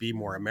name to be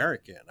more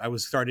American. I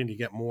was starting to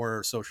get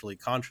more socially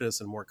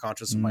conscious and more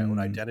conscious of my own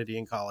identity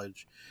in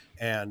college.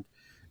 And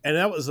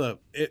that was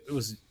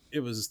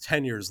it was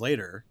 10 years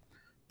later,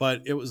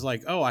 but it was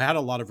like, oh, I had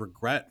a lot of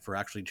regret for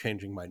actually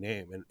changing my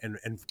name,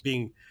 and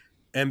being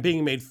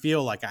made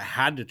feel like I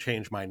had to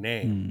change my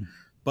name.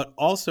 But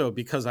also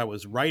because I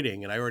was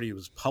writing and I already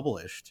was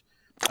published,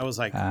 I was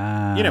like,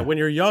 when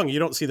you're young, you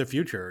don't see the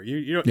future.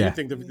 You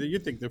think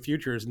the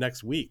future is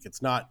next week.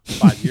 It's not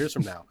 5 years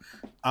from now.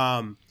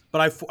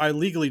 But I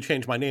legally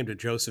changed my name to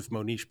Joseph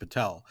Monish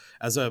Patel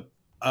as an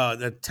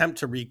attempt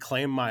to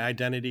reclaim my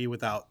identity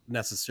without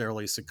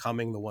necessarily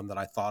succumbing the one that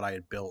I thought I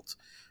had built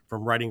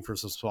from writing for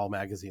some small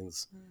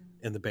magazines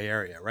in the Bay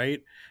Area,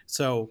 right?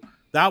 So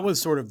that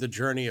was sort of the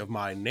journey of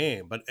my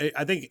name. But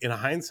I think in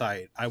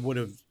hindsight, I would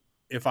have,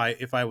 if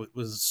I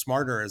was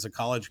smarter as a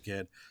college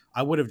kid,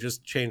 I would have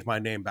just changed my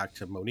name back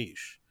to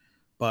Monish.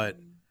 But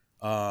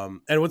and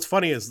what's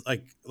funny is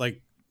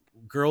like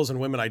girls and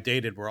women I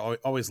dated were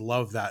always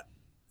loved that,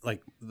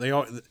 like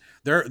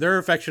their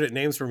affectionate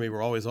names for me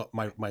were always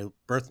my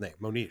birth name,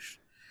 Monish.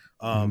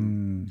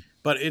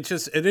 But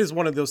it is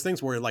one of those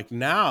things where like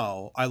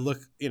now I look,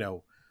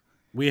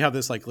 we have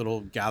this like little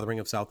gathering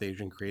of South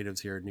Asian creatives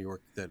here in New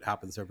York that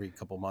happens every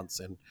couple months,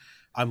 and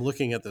I'm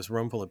looking at this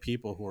room full of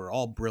people who are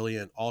all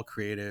brilliant, all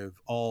creative,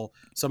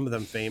 some of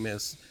them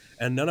famous,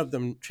 and none of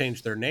them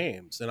changed their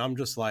names. And I'm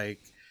just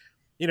like,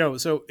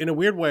 so in a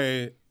weird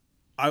way,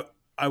 I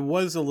I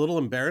was a little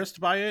embarrassed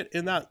by it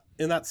in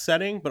that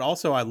setting, but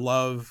also I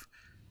love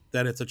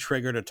that it's a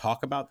trigger to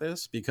talk about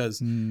this because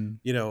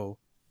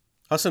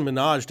Hassan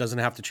Minaj doesn't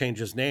have to change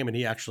his name, and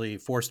he actually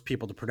forced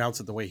people to pronounce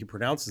it the way he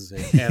pronounces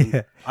it.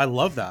 And I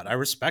love that. I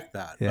respect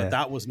that. Yeah. But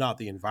that was not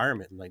the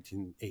environment in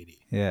 1980.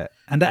 Yeah.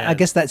 And I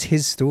guess that's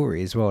his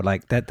story as well.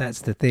 Like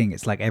that's the thing.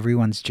 It's like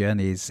everyone's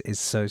journey is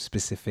so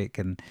specific,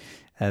 and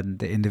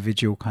the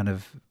individual kind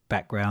of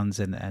backgrounds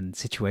and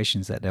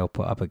situations that they'll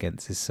put up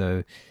against is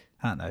so,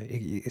 I don't know,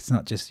 it's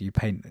not just you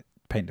paint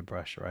the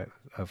brush, right,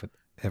 over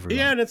everyone.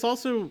 Yeah, and it's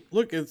also,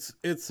 look, it's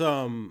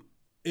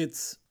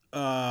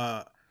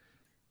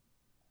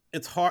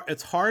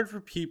hard for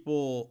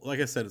people,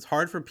 like I said, it's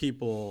hard for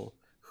people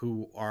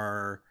who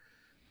are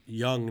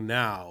young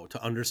now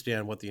to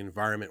understand what the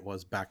environment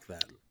was back then.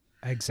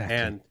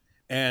 Exactly.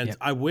 And Yep.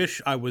 I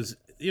wish I was,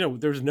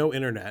 there's no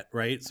internet,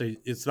 right? So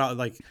it's not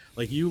like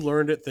you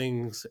learned at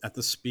things at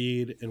the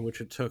speed in which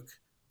it took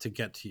to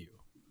get to you,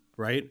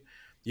 right?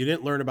 You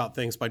didn't learn about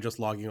things by just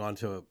logging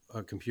onto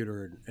a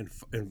computer and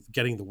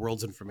getting the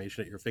world's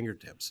information at your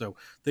fingertips. So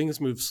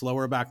things moved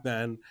slower back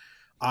then.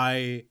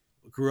 I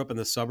grew up in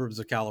the suburbs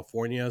of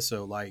California,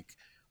 so like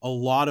a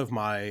lot of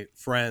my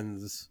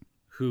friends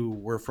who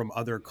were from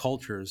other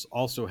cultures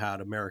also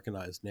had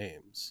Americanized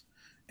names,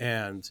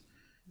 and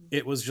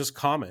it was just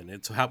common.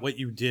 It's what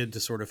you did to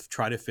sort of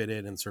try to fit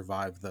in and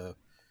survive the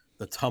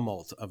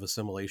tumult of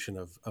assimilation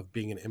of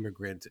being an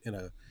immigrant in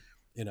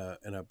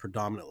a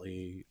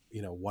predominantly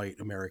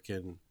white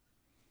American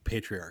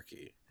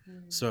patriarchy.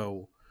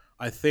 So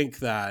I think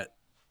that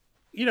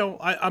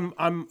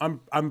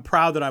I'm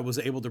proud that I was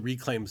able to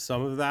reclaim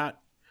some of that.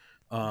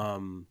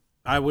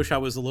 I wish I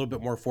was a little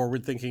bit more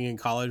forward thinking in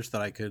college,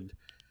 that I could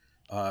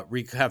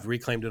have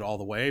reclaimed it all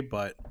the way,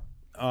 but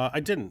I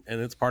didn't, and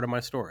it's part of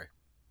my story.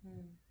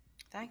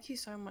 Thank you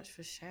so much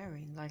for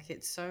sharing. Like,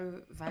 it's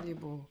so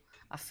valuable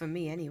for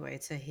me anyway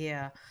to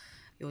hear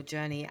your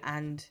journey.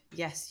 And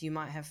yes, you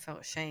might have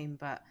felt shame,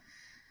 but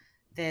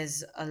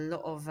there's a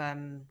lot of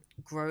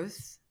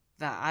growth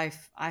that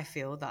I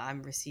feel that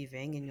I'm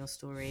receiving in your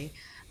story.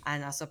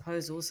 And I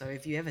suppose also,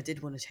 if you ever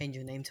did want to change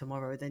your name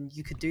tomorrow, then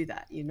you could do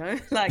that,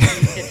 like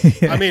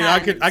I mean, I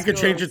could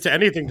change it to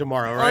anything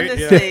tomorrow, right?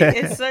 Honestly,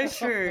 it's so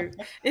true.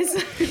 It's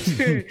so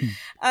true.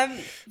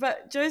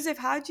 But Joseph,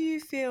 how do you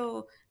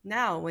feel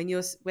now when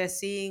we're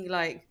seeing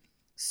like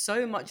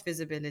so much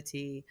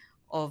visibility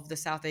of the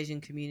South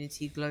Asian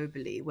community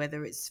globally,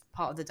 whether it's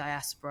part of the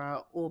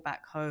diaspora or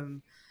back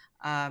home?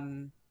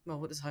 Well,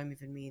 what does home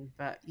even mean?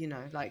 But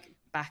like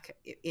back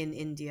in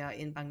India,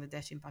 in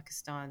Bangladesh, in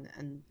Pakistan,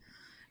 and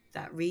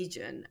that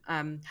region.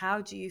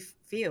 How do you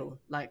feel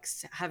like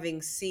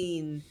having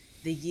seen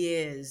the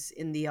years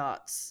in the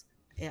arts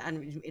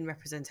and in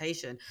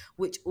representation,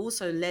 which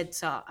also led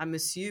to, I'm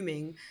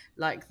assuming,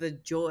 like the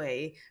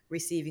joy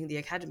receiving the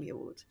Academy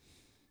Award?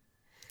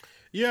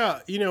 Yeah,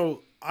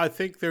 I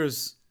think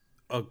there's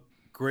a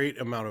great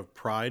amount of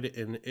pride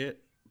in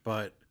it,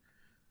 but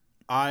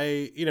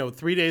 3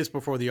 days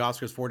before the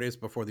Oscars, 4 days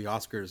before the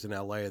Oscars in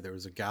LA, there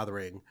was a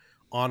gathering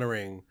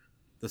honoring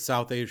the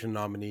South Asian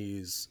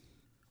nominees.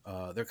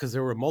 Because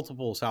there were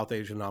multiple South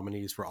Asian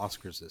nominees for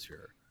Oscars this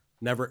year.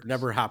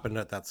 Never happened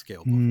at that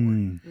scale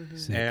before.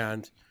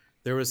 And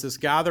there was this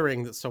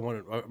gathering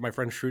that my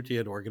friend Shruti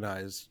had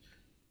organized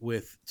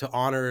to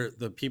honor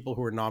the people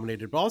who were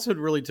nominated, but also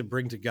really to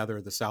bring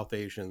together the South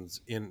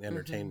Asians in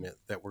entertainment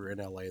that were in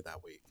LA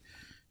that week.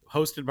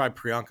 Hosted by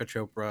Priyanka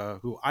Chopra,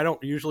 who I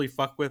don't usually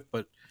fuck with,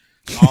 but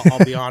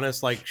I'll be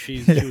honest, like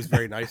she was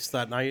very nice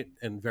that night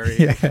and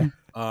very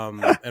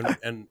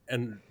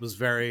and was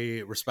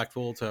very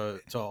respectful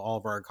to all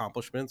of our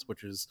accomplishments,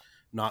 which is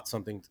not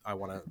something I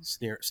want to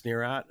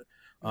sneer at.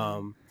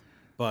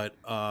 But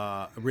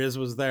Riz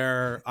was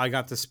there. I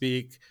got to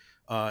speak.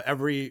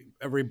 Every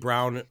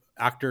brown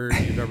actor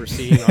you've ever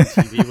seen on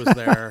TV was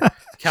there.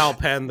 Cal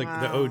Penn, the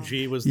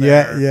OG, was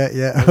there.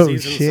 Yeah.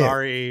 Aziz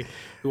Ansari,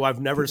 who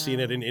I've never seen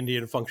at an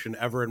Indian function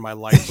ever in my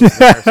life, was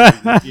there.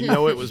 So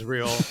you it was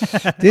real.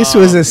 This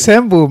was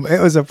assembled.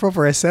 It was a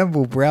proper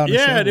assembled brown.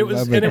 Yeah, and it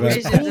was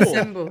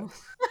Cool.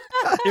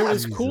 It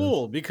was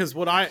cool because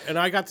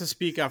I got to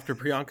speak after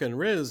Priyanka and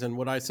Riz, and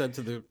what I said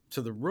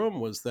to the room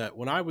was that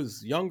when I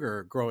was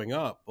younger, growing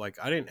up, like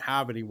I didn't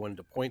have anyone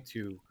to point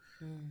to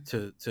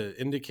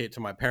indicate to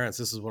my parents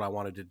this is what I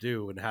wanted to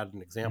do, and had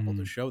an example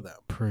to show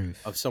them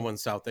of someone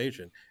South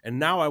Asian. And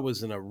now I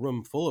was in a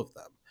room full of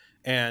them,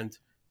 and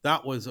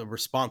that was a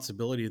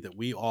responsibility that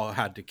we all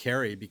had to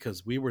carry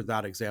because we were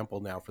that example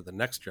now for the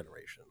next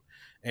generation.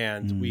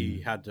 And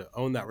we had to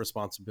own that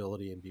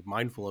responsibility and be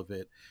mindful of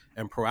it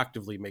and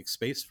proactively make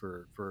space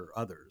for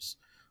others.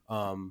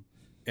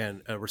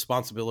 And a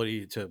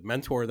responsibility to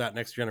mentor that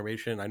next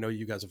generation. I know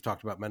you guys have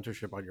talked about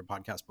mentorship on your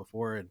podcast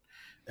before, and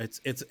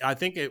I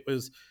think it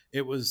was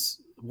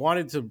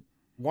wanted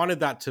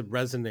that to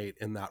resonate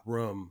in that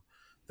room,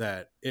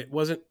 that it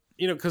wasn't,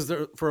 because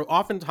for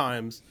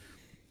oftentimes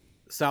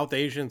South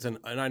Asians and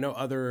I know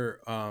other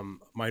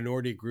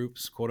minority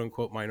groups, quote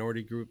unquote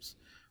minority groups,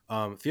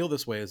 feel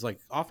this way. Is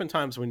like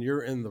oftentimes when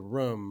you're in the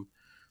room,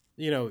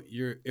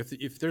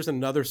 if there's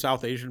another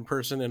South Asian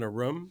person in a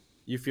room,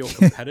 you feel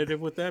competitive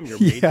with them. You're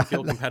made to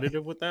feel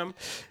competitive with them.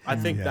 I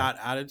think that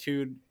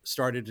attitude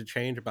started to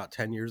change about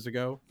 10 years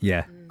ago.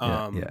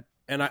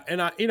 And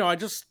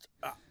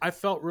I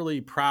felt really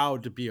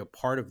proud to be a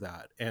part of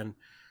that. And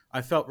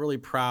I felt really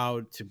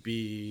proud to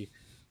be,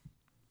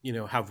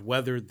 have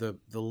weathered the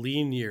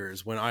lean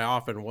years when I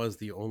often was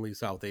the only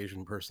South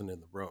Asian person in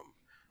the room.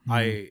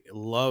 I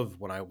love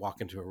when I walk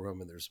into a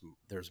room and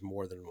there's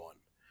more than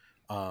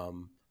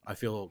one. I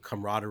feel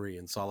camaraderie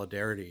and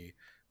solidarity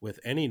with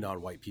any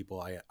non-white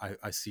people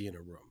I see in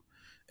a room,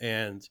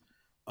 and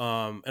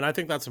I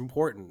think that's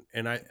important.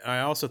 And I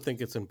also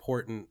think it's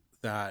important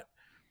that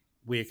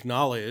we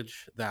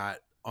acknowledge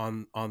that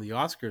on the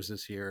Oscars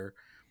this year,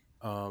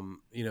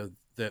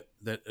 that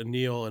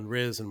Anil and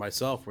Riz and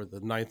myself were the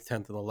 9th,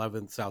 10th, and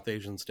 11th South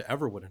Asians to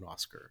ever win an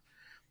Oscar.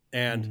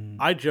 And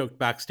I joked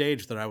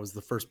backstage that I was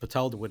the first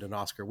Patel to win an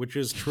Oscar, which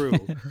is true.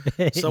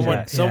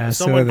 Someone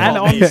and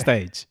on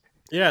stage.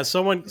 Yeah,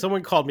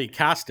 someone called me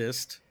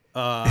castist,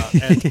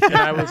 and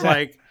I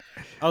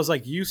was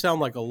like, you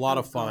sound like a lot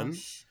of fun.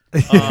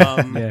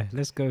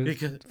 Let's go.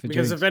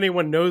 Because if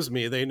anyone knows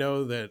me, they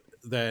know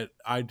that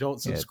I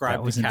don't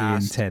subscribe to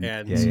caste. The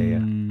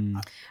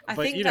intent. I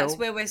think that's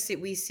where we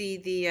see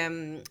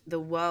the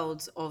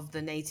worlds of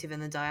the native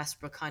and the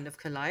diaspora kind of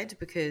collide,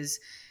 because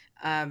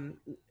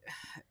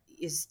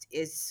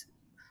is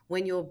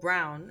when you're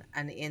brown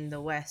and in the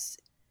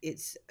West,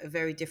 it's a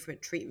very different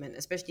treatment,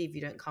 especially if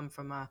you don't come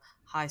from a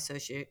high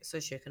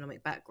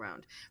socioeconomic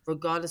background,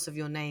 regardless of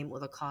your name or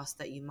the caste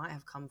that you might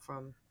have come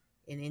from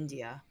in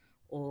India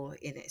or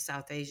in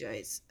South Asia.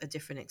 It's a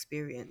different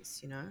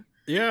experience,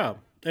 Yeah,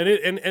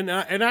 and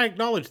I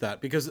acknowledge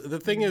that, because the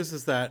thing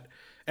is that,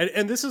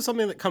 and this is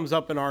something that comes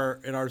up in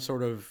our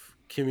sort of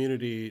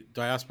community,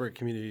 diasporic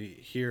community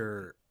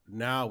here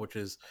now, which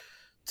is,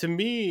 to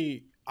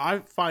me, I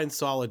find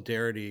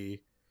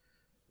solidarity.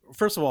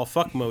 First of all,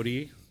 fuck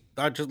Modi.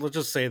 Let's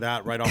just say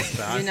that right off the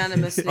bat.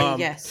 Unanimously,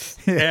 yes.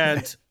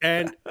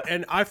 And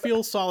I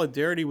feel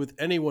solidarity with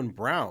anyone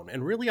brown,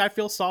 and really I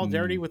feel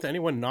solidarity with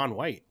anyone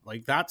non-white.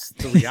 Like, that's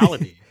the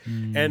reality.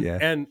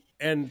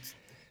 And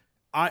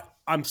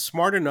I'm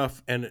smart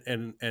enough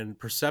and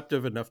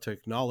perceptive enough to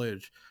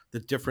acknowledge the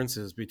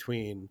differences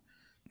between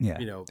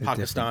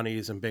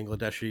Pakistanis and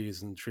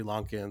Bangladeshis and Sri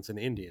Lankans and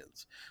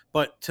Indians,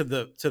 but to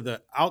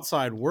the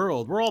outside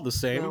world, we're all the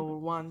same. We're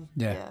one.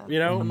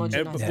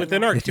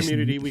 Within our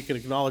community, we can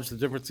acknowledge the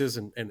differences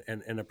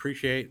and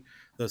appreciate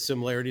the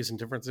similarities and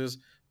differences.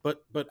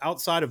 But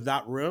outside of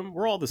that room,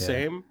 we're all the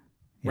same.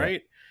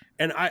 right?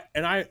 And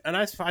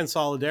I find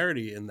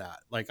solidarity in that.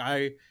 Like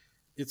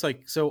it's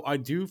like, so I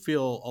do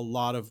feel a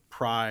lot of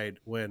pride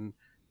when,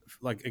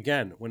 like,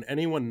 again, when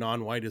anyone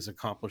non-white is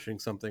accomplishing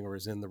something or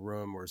is in the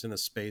room or is in a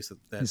space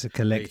that It's a they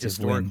collective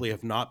historically win.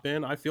 have not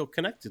been, I feel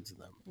connected to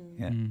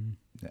them.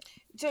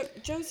 Yeah.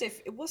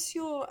 Joseph, what's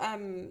your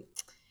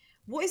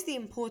what is the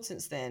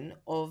importance then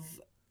of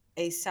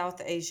a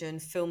South Asian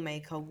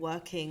filmmaker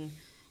working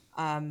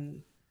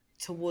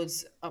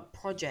towards a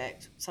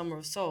project, Summer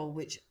of Soul,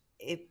 which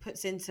it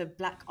puts into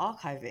Black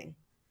archiving?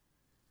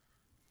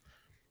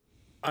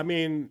 I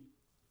mean,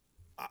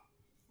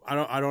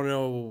 I don't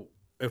know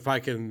if I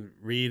can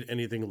read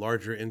anything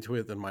larger into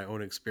it than my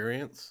own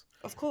experience,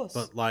 Of course.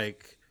 but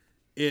like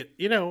it,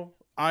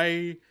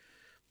 I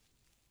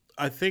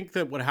think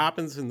that what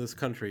happens in this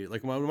country,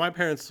 like when my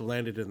parents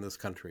landed in this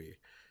country,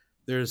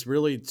 there's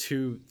really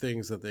two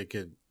things that they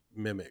could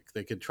mimic.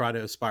 They could try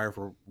to aspire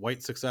for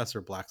white success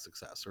or black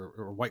success,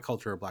 or white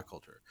culture or black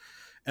culture.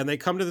 And they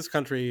come to this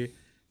country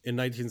in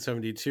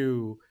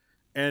 1972,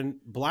 and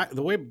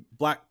the way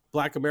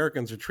black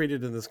Americans are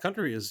treated in this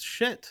country is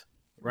shit,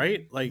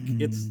 right? Like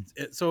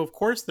so of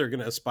course they're going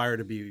to aspire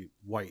to be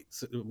white,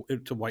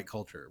 to white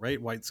culture,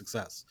 right? White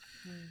success.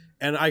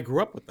 And I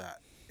grew up with that.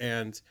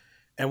 And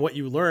what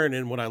you learn,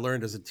 and what I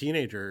learned as a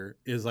teenager,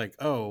 is like,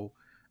 oh,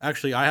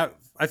 actually I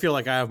feel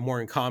like I have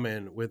more in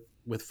common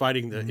with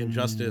fighting the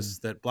injustice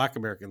that black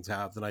Americans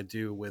have than I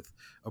do with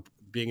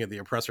being in the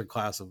oppressor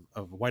class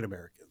of white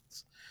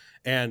Americans.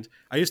 And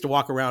I used to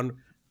walk around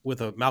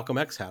with a Malcolm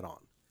X hat on,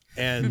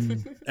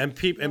 and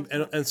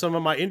some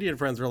of my Indian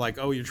friends were like,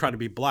 oh, you're trying to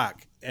be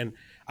black. And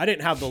I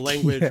didn't have the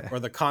language or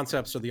the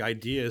concepts or the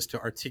ideas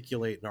to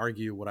articulate and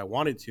argue what I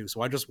wanted to,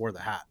 so I just wore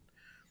the hat.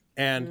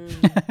 And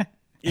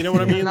you know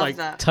what I mean? love Like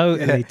that.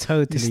 Totally.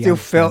 You still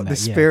felt the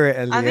spirit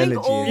and the I think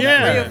energy. all in three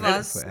that. of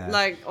us,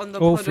 like on the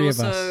All pod, three of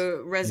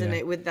also us,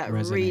 resonate with that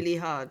resonate. really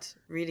hard,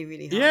 really,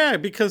 really hard. Yeah,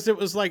 because it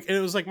was like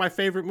my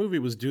favorite movie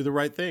was Do the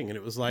Right Thing, and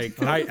it was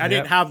like I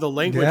didn't have the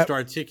language to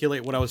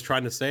articulate what I was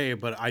trying to say,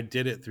 but I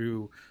did it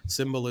through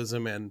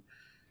symbolism. And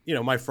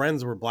my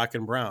friends were black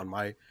and brown.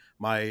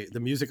 The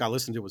music I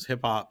listened to was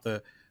hip hop.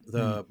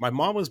 My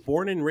mom was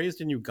born and raised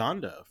in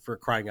Uganda, for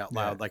crying out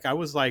loud. Like, I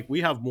was like,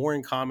 we have more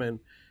in common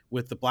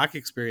with the black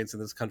experience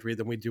in this country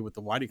than we do with the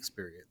white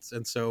experience.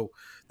 And so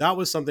that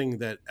was something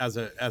that as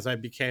I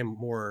became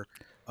more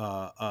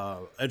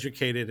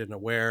educated and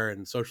aware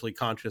and socially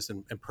conscious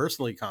and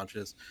personally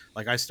conscious,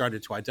 like, I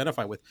started to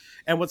identify with.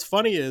 And what's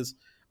funny is,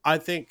 I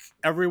think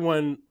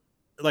everyone,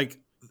 like,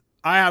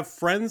 I have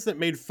friends that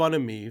made fun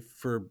of me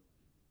for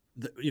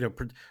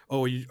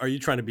are you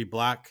trying to be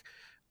black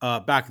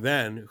back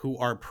then, who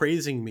are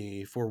praising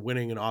me for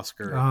winning an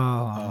Oscar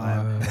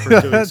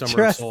for doing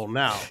Summer of Soul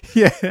now.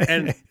 Yeah.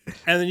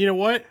 And you know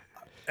what?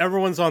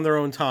 Everyone's on their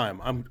own time.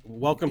 I'm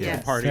welcome to the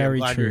party. Very I'm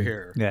glad true. you're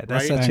here. Yeah,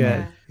 that's right? such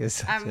Yeah.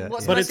 yeah.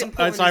 What's But most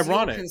important it's is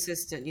ironic. you're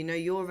consistent.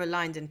 You're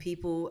aligned, and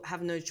people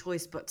have no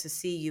choice but to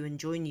see you and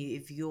join you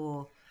if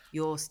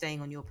you're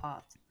staying on your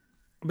path.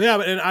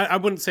 Yeah, and I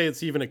wouldn't say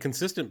it's even a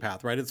consistent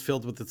path, right? It's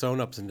filled with its own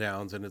ups and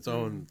downs and its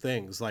own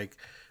things. Like,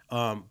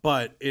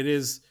 but it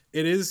is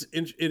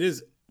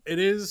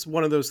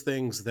one of those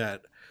things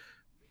that,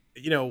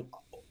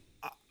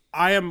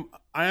 I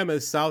am a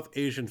South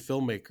Asian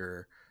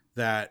filmmaker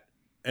that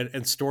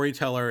and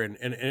storyteller, and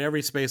in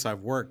every space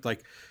I've worked,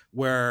 like,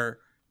 where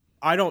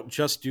I don't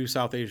just do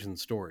South Asian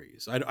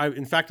stories. I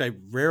in fact, I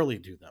rarely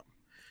do them,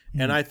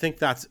 and I think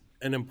that's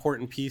an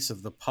important piece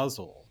of the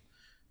puzzle,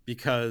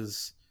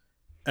 because.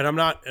 And I'm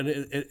not,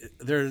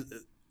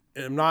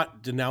 I'm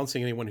not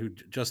denouncing anyone who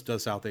just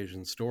does South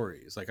Asian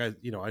stories. Like,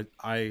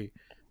 I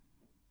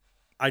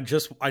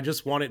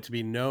just want it to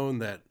be known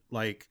that,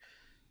 like,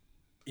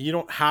 you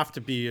don't have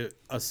to be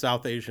a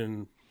South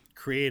Asian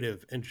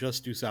creative and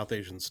just do South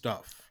Asian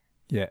stuff.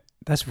 Yeah,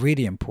 that's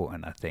really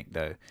important, I think,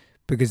 though,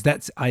 because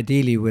that's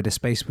ideally where the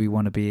space we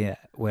want to be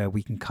at, where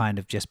we can kind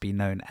of just be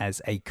known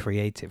as a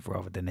creative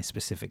rather than a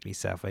specifically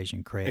South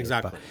Asian creative.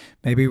 Exactly. But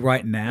maybe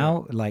right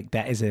now, like,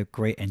 that is a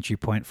great entry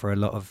point for a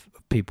lot of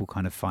people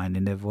kind of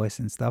finding their voice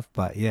and stuff.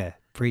 But yeah,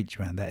 preach,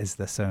 man. That's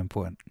so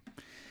important.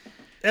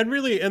 And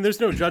really, and there's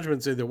no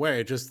judgments either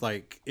way. Just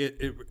like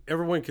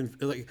everyone can,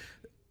 like,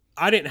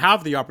 I didn't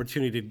have the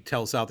opportunity to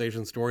tell South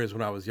Asian stories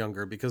when I was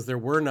younger because there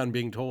were none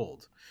being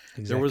told.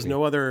 Exactly. There was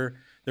no other.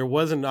 There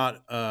wasn't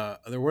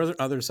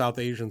other South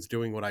Asians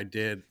doing what I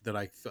did that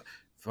I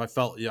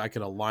felt I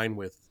could align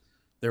with.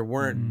 There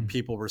weren't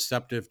people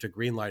receptive to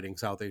greenlighting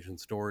South Asian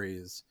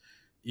stories.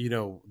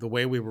 The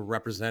way we were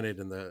represented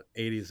in the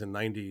 80s and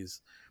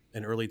 90s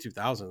and early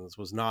 2000s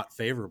was not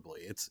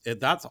favorably.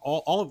 That's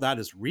all of that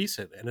is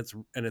recent,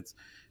 and it's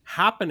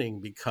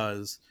happening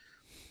because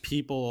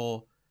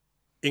people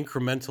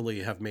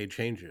incrementally have made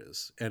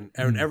changes, and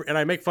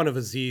I make fun of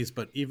Aziz,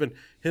 but even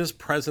his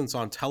presence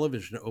on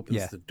television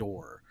opens the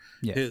door.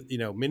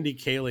 Mindy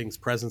Kaling's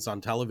presence on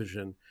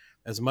television,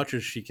 as much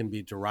as she can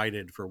be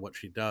derided for what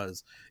she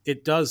does,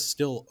 it does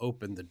still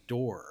open the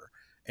door,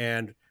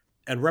 and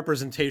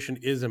representation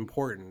is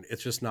important.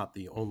 It's just not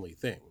the only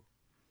thing.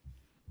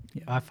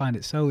 I find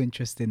it so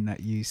interesting that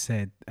you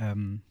said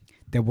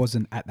there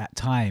wasn't, at that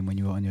time when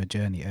you were on your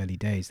journey, early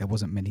days, there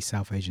wasn't many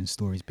South Asian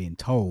stories being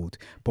told.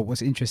 But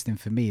what's interesting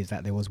for me is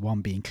that there was one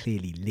being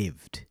clearly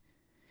lived,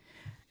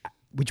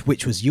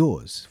 which was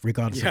yours,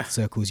 regardless of the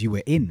circles you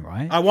were in,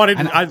 right? I wanted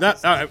And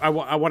I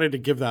wanted to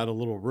give that a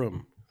little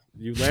room.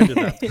 You landed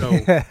that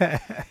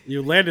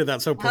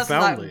so That's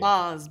profoundly. like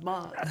bars.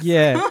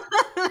 Yeah.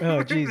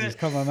 Oh Jesus!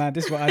 Come on, man.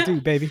 This is what I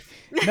do, baby.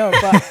 But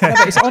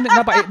it's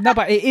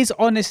but it is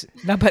honest.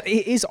 No, but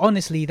it is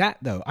honestly that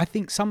though. I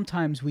think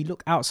sometimes we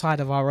look outside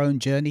of our own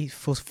journey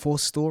for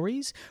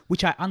stories,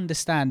 which I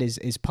understand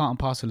is part and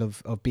parcel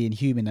of being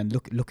human and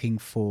looking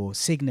for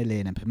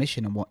signaling and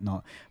permission and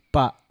whatnot.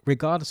 But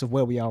regardless of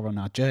where we are on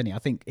our journey, I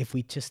think if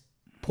we just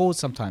pause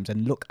sometimes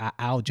and look at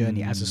our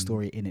journey as a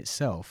story in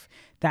itself,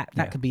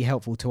 that could be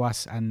helpful to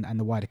us and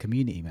the wider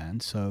community, man.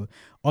 So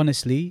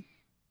honestly,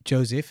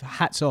 Joseph,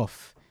 hats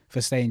off for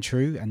staying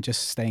true and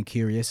just staying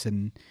curious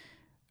and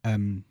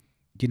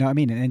you know what I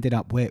mean, and ended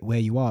up where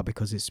you are,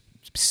 because it's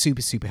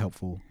super, super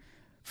helpful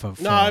for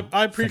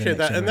I appreciate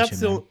that. And that's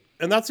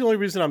the only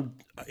reason I'm,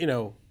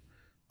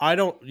 I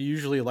don't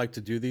usually like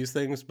to do these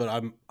things,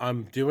 but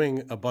I'm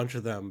doing a bunch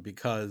of them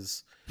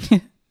because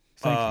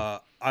I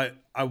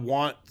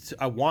want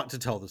to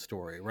tell the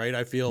story, right?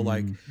 I feel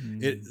like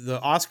the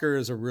Oscar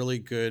is a really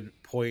good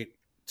point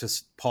to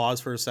pause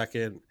for a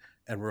second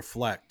and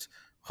reflect,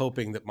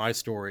 hoping that my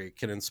story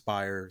can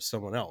inspire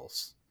someone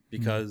else,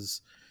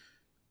 because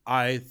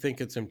I think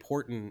it's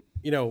important.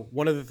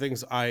 One of the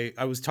things I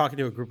was talking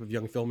to a group of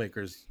young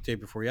filmmakers day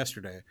before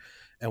yesterday,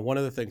 and one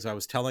of the things I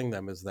was telling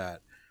them is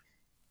that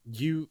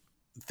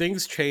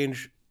things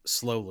change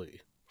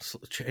slowly.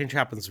 Change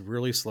happens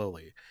really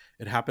slowly.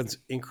 It happens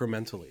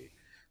incrementally,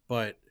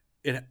 but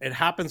it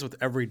happens with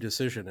every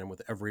decision and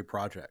with every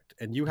project.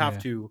 And you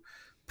have to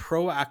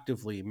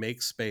proactively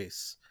make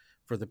space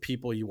for the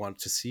people you want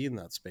to see in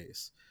that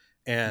space.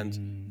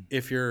 And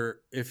if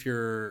you're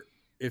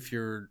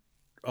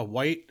a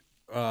white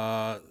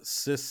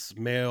cis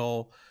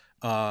male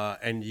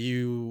and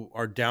you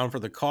are down for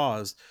the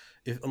cause,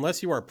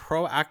 unless you are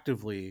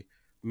proactively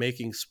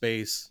making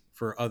space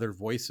for other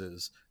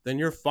voices, then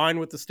you're fine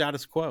with the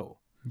status quo.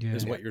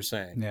 Is what you're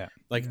saying.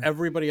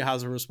 Everybody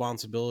has a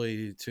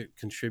responsibility to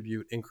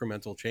contribute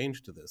incremental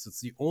change to this. It's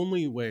the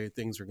only way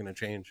things are going to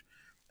change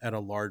at a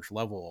large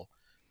level.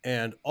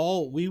 And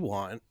all we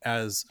want,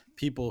 as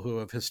people who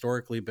have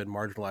historically been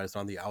marginalized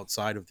on the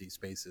outside of these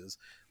spaces,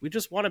 we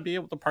just want to be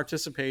able to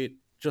participate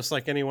just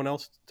like anyone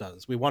else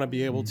does. We want to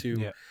be able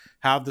to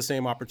have the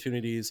same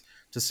opportunities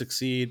to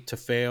succeed, to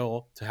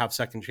fail, to have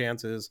second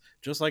chances,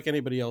 just like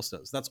anybody else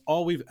does. That's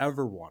all we've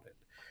ever wanted.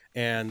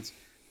 And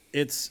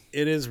it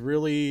is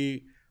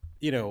really,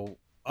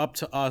 up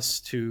to us,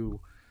 to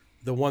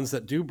the ones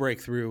that do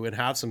break through and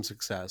have some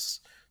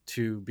success,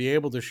 to be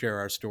able to share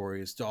our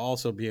stories, to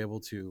also be able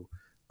to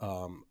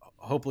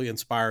hopefully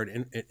inspire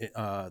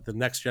the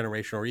next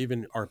generation or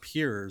even our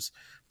peers,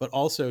 but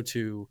also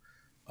to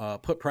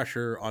put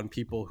pressure on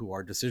people who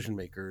are decision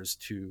makers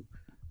to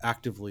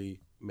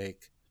actively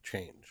make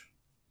change.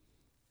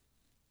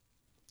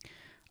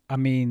 I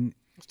mean,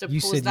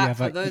 you said you have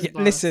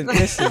listen, you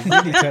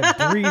need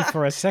to breathe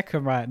for a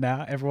second right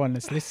now, everyone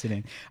that's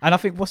listening. And I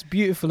think what's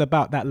beautiful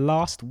about that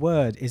last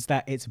word is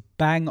that it's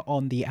bang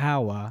on the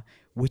hour,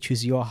 which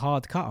is your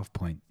hard cutoff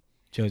point,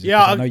 Joseph.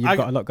 Yeah, I know you've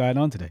got a lot going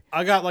on today.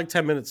 I got like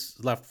 10 minutes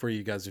left for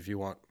you guys if you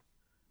want.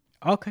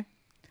 Okay.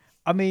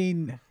 I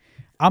mean,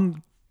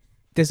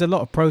 there's a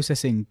lot of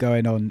processing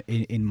going on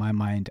in my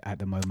mind at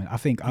the moment. I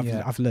think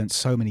I've learned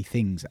so many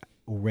things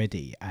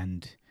already,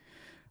 and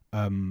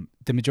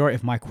the majority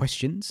of my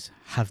questions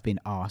have been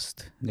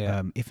asked,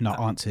 if not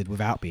answered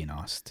without being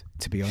asked,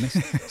 to be honest.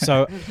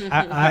 So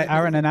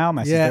Aaron and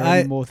Almas, is there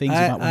any more things you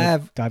might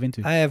want to dive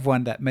into? I have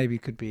one that maybe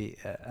could be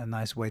a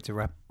nice way to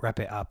wrap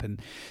it up.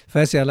 And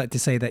firstly, I'd like to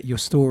say that your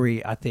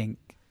story, I think,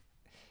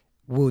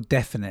 will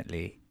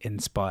definitely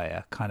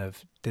inspire kind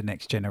of the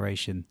next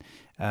generation,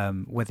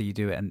 whether you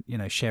do it and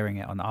sharing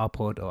it on our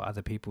pod or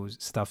other people's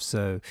stuff.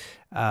 So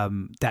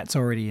that's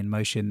already in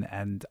motion,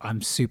 and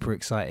I'm super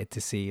excited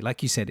to see.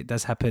 Like you said, it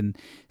does happen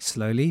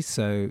slowly.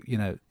 So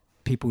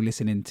people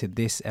listening to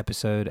this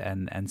episode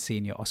and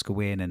seeing your Oscar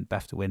win and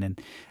BAFTA win,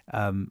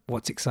 and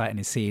what's exciting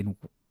is seeing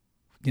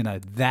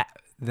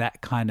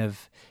that kind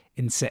of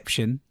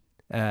inception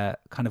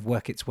kind of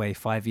work its way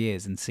 5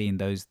 years, and seeing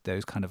those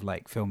kind of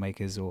like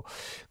filmmakers or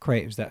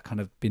creatives that kind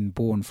of been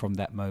born from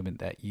that moment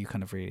that you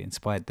kind of really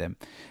inspired them.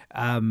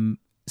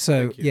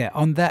 So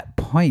on that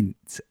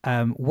point,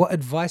 what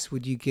advice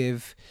would you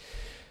give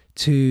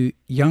to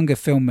younger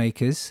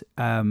filmmakers,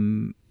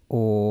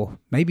 or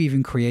maybe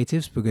even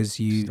creatives, because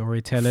you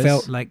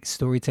felt like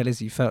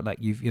storytellers, you felt like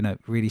you've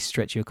really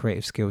stretched your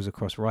creative skills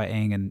across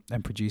writing and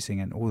producing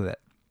and all of that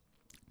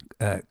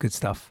good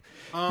stuff.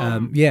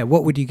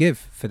 What would you give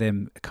for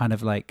them kind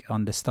of like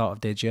on the start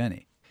of their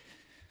journey?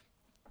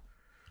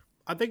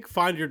 I think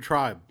find your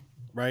tribe,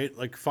 right?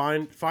 Like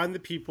find the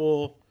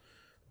people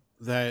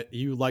that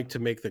you like to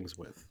make things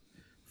with.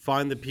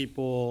 Find the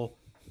people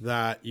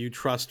that you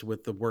trust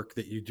with the work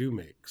that you do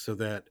make, so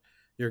that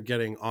you're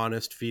getting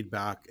honest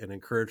feedback and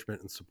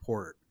encouragement and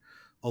support.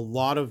 A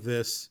lot of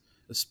this,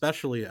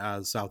 especially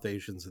as South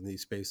Asians in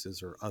these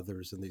spaces or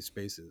others in these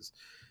spaces,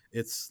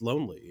 it's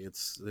lonely.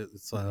 It's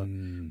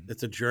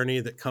a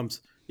journey that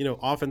comes,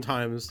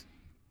 oftentimes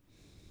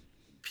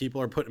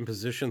people are put in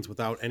positions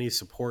without any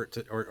support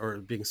or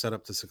being set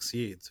up to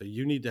succeed. So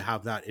you need to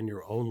have that in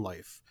your own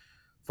life.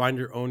 Find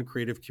your own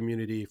creative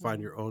community,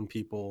 find your own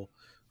people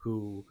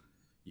who,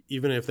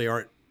 even if they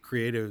aren't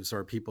creatives,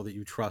 are people that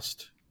you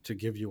trust to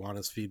give you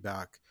honest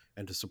feedback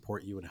and to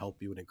support you and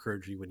help you and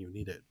encourage you when you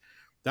need it.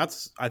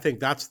 I think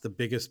that's the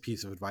biggest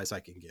piece of advice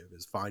I can give,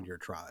 is find your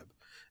tribe.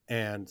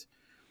 And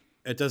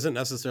it doesn't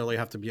necessarily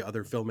have to be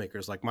other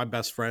filmmakers. Like, my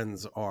best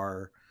friends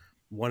are,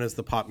 one is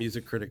the pop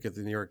music critic at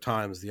the New York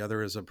Times. The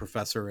other is a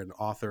professor and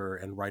author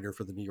and writer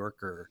for the New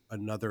Yorker.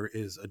 Another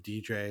is a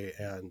DJ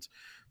and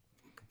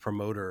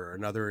promoter.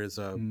 Another is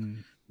a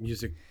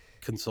music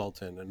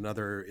consultant.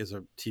 Another is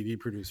a TV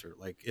producer.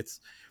 Like, it's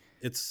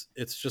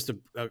just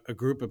a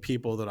group of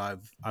people that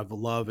I've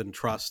love and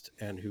trust,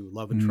 and who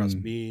love and trust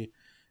me.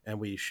 And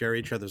we share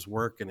each other's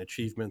work and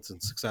achievements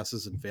and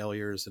successes and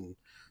failures, and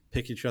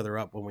pick each other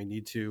up when we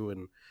need to,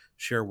 and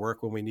share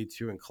work when we need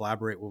to, and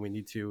collaborate when we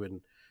need to.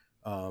 And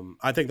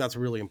I think that's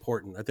really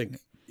important. I think,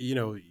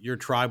 your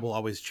tribe will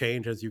always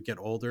change as you get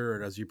older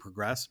and as you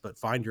progress, but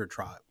find your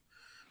tribe.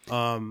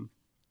 And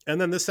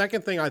then the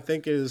second thing I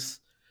think is,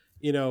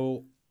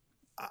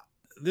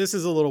 this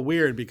is a little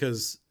weird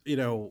because,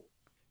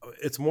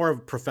 it's more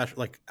of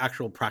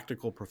actual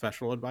practical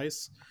professional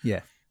advice. Yeah.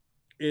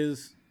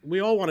 Is we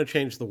all want to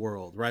change the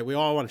world, right? We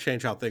all want to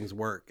change how things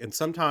work. And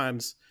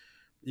sometimes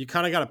you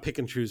kind of got to pick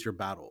and choose your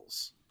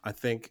battles. I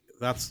think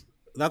that's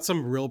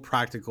some real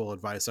practical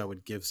advice I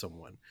would give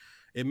someone.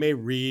 It may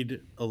read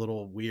a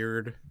little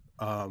weird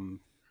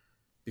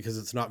because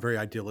it's not very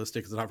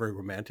idealistic. It's not very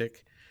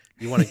romantic.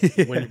 You want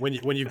to,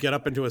 when you get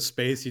up into a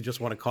space, you just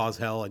want to cause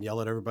hell and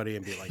yell at everybody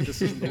and be like,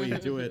 this isn't the way you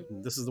do it,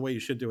 and this is the way you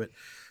should do it.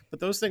 But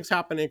those things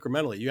happen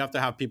incrementally. You have to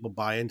have people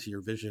buy into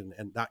your vision,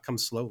 and that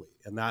comes slowly.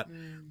 And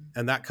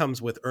that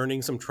comes with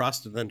earning some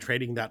trust and then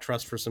trading that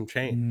trust for some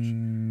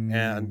change.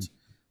 And,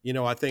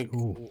 I think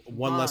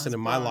one lesson in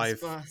my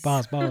life.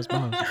 Bars. Lord.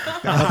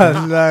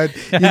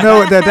 You know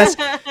what? That's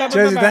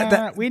Josie,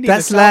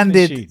 that's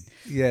landed. Machine.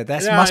 Yeah,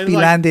 must be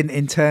landing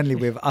internally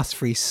with us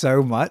three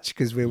so much,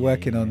 because we're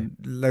working on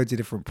loads of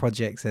different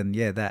projects, and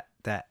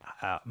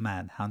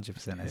man,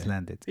 100% has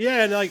landed.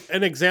 Yeah, and like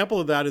an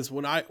example of that is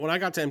when I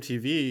got to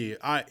MTV,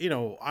 I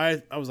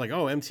was like,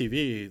 oh,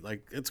 MTV,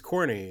 like, it's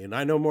corny, and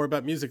I know more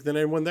about music than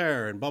anyone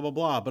there, and blah blah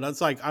blah. But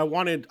it's like I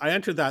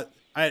entered that.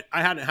 I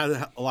hadn't had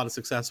a lot of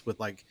success with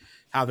like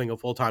having a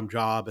full-time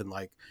job and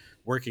like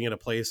working at a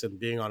place and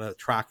being on a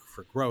track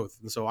for growth.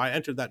 And so I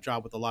entered that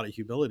job with a lot of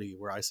humility,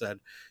 where I said,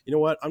 you know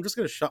what, I'm just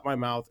going to shut my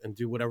mouth and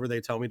do whatever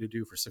they tell me to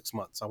do for 6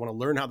 months. I want to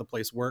learn how the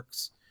place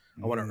works.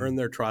 I want to earn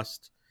their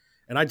trust.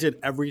 And I did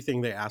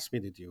everything they asked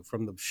me to do,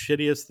 from the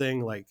shittiest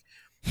thing, like,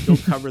 go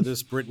cover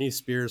this Britney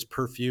Spears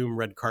perfume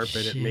red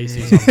carpet at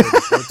Macy's on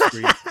 34th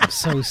Street. I'm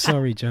so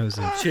sorry,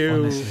 Joseph.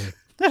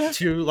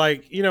 To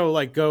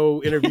like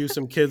go interview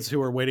some kids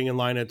who are waiting in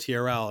line at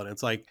TRL. And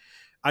it's like,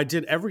 I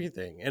did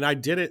everything, and I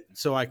did it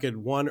so I could,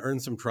 1, earn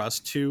some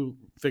trust, 2,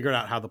 figure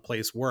out how the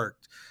place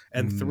worked,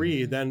 and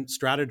 3, then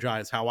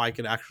strategize how I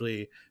could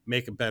actually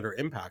make a better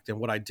impact. And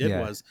what I did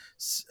was,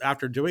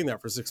 after doing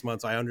that for 6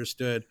 months, I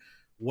understood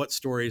what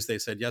stories they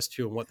said yes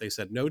to and what they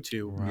said no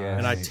to. Right.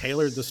 And I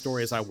tailored the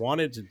stories I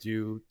wanted to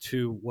do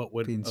to what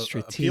would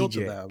appeal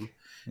to them.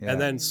 Yeah. And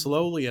then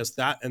slowly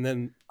and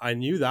then I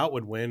knew that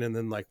would win. And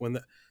then like when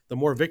the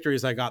more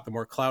victories I got, the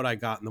more clout I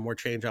got, and the more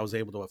change I was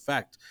able to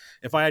affect.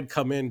 If I had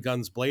come in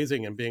guns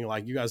blazing and being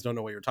like, you guys don't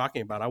know what you're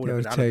talking about, I would have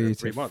been out of there in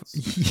 3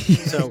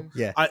 months. So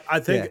I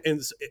think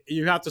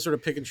you have to sort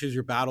of pick and choose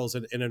your battles,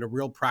 and in a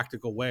real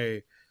practical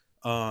way,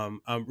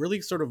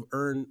 really sort of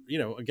earn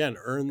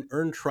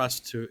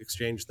trust to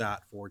exchange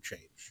that for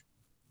change.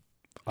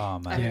 Oh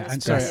man. Yeah.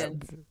 And so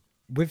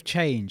with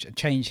change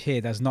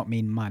here does not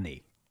mean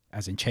money,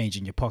 as in change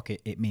in your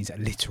pocket. It means a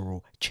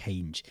literal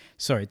change.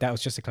 Sorry, that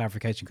was just a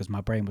clarification, because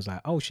my brain was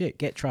like, oh shit,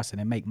 get trust and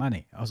then make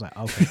money. I was like,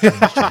 okay.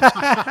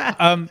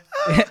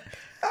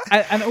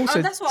 And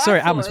also,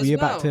 sorry, Amos, were you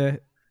about to?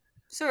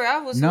 Sorry, I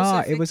was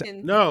also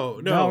thinking...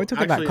 No, we're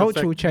talking about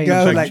cultural change.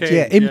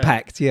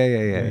 Impact.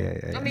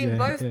 Yeah. I mean,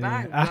 both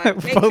bang.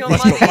 Like, make your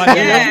money.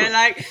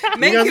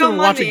 Make your money.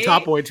 Watching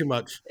Top Boy too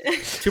much.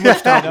 Too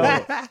much Top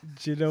Boy.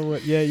 Do you know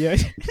what? Yeah.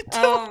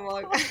 Oh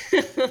my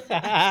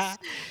god.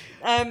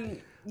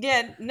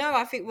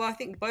 I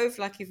think both.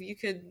 Like, if you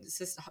could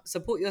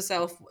support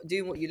yourself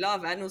doing what you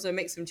love and also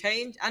make some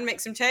change,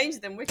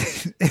 then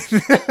wicked.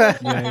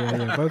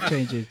 Yeah. Both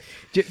changes.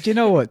 Do you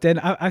know what? Then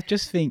I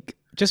just think,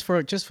 just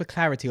for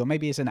clarity, or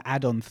maybe it's an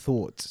add-on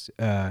thought,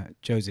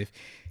 Joseph,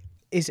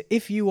 is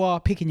if you are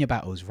picking your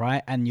battles,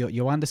 right, and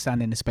you're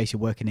understanding the space you're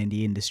working in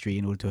the industry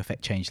in order to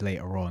affect change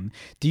later on,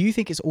 do you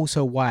think it's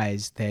also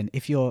wise then,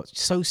 if you're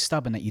so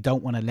stubborn that you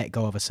don't want to let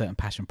go of a certain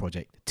passion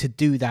project, to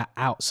do that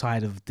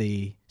outside of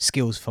the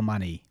skills for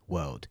money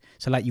world?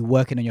 So like you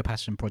working on your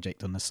passion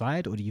project on the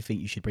side, or do you think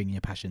you should bring in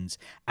your passions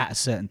at a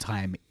certain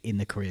time in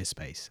the career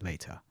space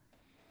later?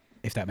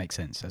 If that makes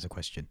sense as a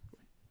question.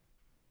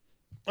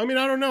 I mean,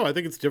 I don't know. I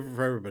think it's different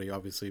for everybody,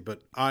 obviously,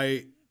 but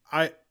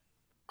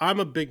I'm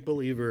a big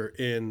believer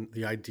in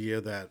the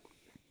idea that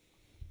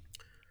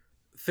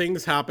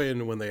things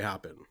happen when they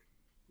happen,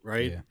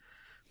 right? Yeah.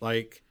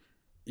 Like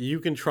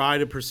you can try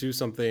to pursue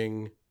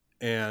something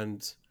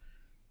and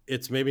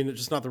it's maybe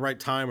just not the right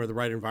time or the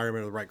right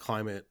environment or the right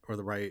climate or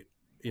the right,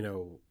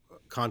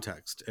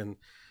 context. And,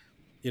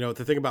 the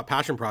thing about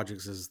passion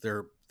projects is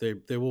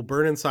they will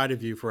burn inside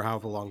of you for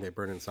however long they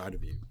burn inside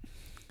of you.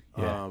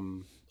 Yeah.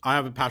 I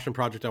have a passion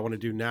project I want to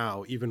do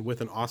now, even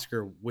with an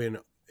Oscar win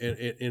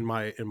in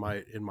my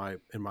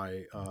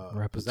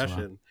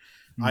possession.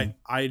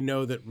 I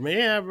know that,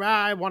 man,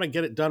 I want to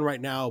get it done right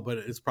now, but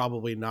it's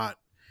probably not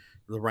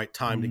the right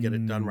time to get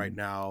it done right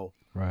now.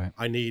 Right.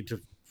 I need a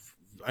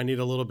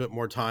little bit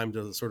more time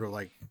to sort of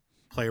like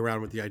play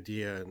around with the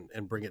idea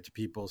and bring it to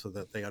people so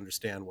that they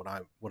understand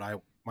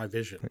my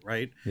vision,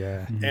 right?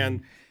 Yeah.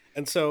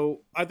 And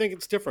so I think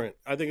it's different.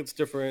 I think it's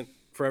different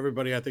for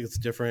everybody. I think it's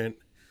different.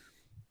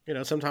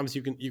 Sometimes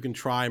you can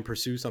try and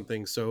pursue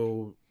something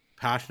so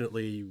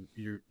passionately,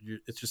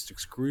 it's just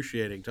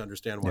excruciating to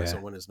understand why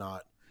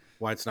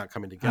why it's not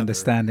coming together.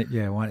 Understand it,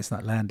 why it's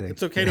not landing.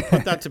 It's okay to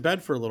put that to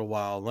bed for a little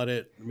while and let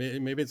it.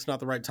 Maybe it's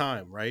not the right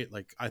time, right?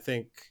 Like I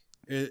think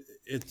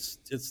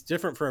it's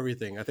different for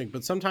everything. I think,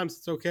 but sometimes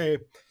it's okay.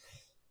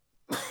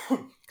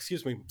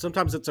 Excuse me.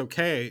 Sometimes it's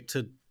okay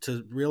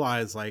to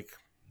realize like,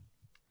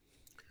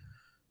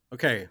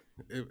 okay,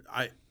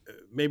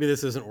 maybe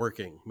this isn't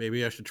working.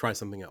 Maybe I should try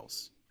something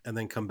else and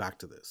then come back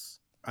to this.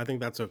 I think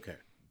that's okay.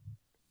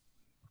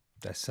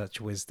 That's such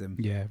wisdom.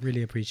 Yeah,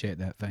 really appreciate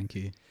that. Thank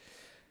you.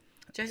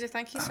 Joseph,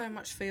 thank you so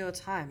much for your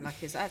time.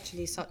 Like, it's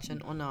actually such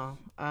an honor.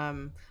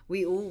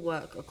 We all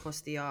work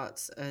across the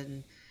arts,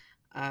 and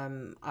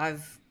I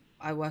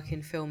work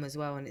in film as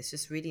well, and it's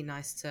just really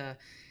nice to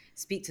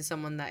speak to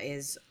someone that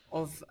is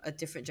of a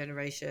different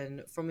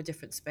generation, from a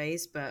different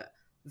space, but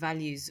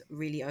values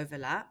really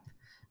overlap.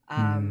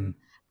 And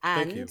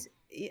Thank you.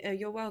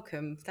 You're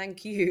welcome.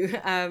 Thank you.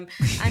 And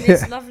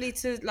it's lovely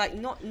to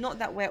not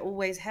that we're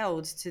always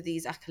held to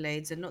these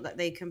accolades, and not that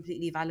they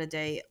completely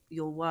validate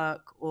your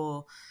work,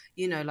 or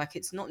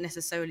it's not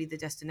necessarily the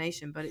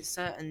destination, but it's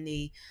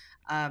certainly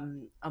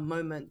a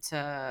moment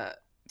to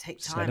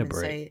take time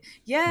Celebrate.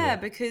 and say,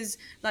 because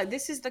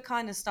this is the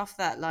kind of stuff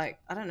that I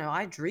don't know,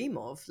 I dream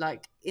of,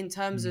 in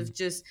terms of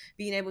just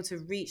being able to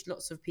reach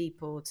lots of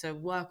people, to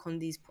work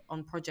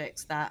on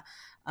projects that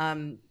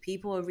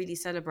people are really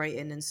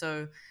celebrating. And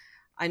so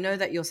I know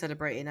that you're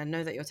celebrating, I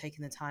know that you're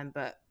taking the time,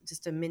 but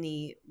just a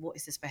mini what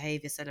is this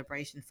behavior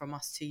celebration from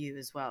us to you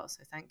as well.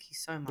 So thank you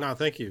so much. No,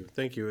 thank you.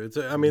 It's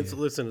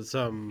listen, it's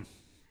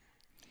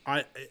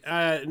I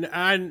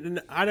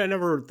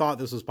never thought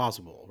this was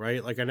possible,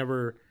 right? Like I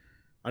never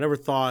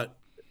thought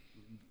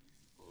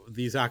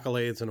these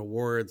accolades and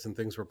awards and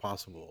things were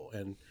possible,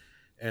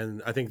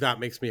 and I think that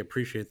makes me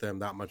appreciate them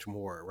that much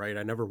more, right?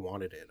 I never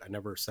wanted it, I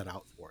never set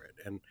out for it,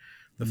 and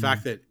the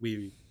fact that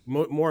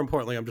more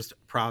importantly, I'm just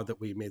proud that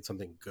we made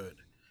something good,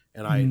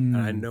 and I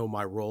know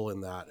my role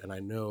in that, and I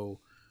know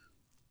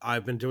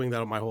I've been doing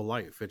that my whole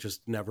life. It's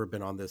just never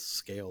been on this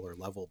scale or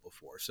level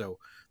before. So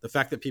the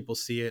fact that people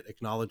see it,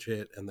 acknowledge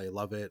it, and they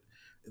love it,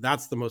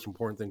 that's the most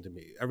important thing to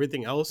me.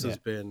 Everything else has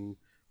been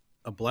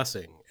a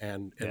blessing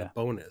and a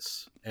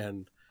bonus.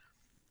 And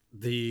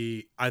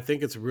I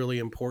think it's really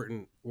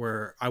important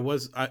where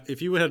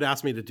if you had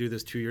asked me to do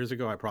this 2 years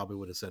ago, I probably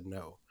would have said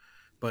no.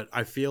 But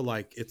I feel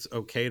like it's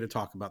okay to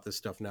talk about this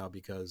stuff now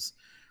because,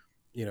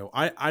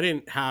 I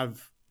didn't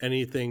have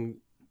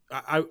anything.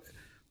 I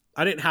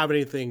didn't have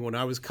anything when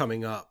I was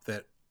coming up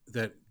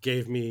that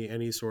gave me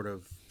any sort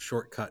of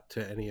shortcut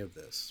to any of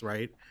this,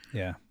 right?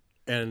 Yeah.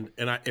 And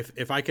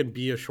if I can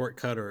be a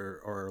shortcut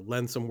or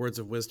lend some words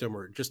of wisdom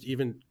or just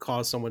even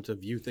cause someone to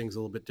view things a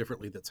little bit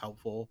differently that's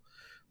helpful,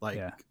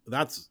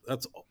 that's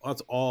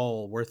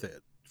all worth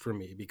it for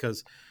me,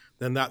 because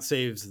then that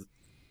saves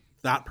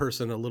that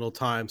person a little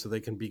time so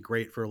they can be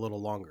great for a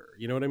little longer.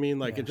 You know what I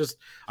mean? I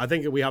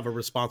think that we have a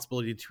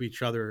responsibility to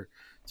each other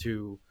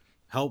to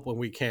help when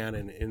we can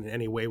and in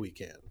any way we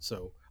can.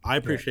 So I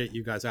appreciate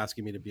you guys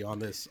asking me to be on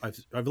this.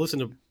 I've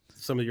listened to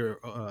some of your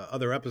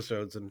other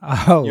episodes, and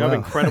you have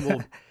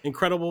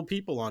incredible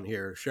people on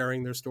here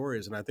sharing their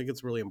stories, and I think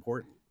it's really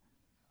important.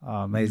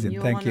 Oh, amazing.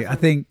 You're Thank you. I one of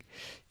think,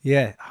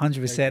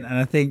 100%. And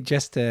I think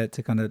just to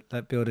kind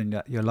of build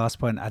on your last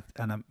point,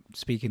 and I'm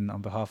speaking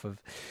on behalf of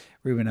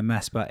Ruben and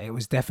Mass, but it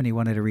was definitely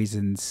one of the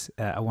reasons,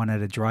 one of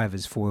the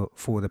drivers for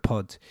the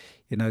pod,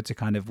 to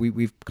kind of,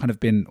 we've kind of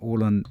been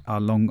all on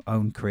our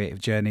own creative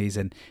journeys.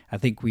 And I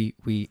think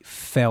we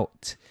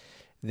felt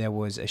there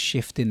was a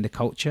shift in the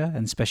culture,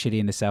 and especially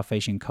in the South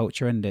Asian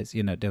culture, and there's,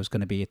 you know, there was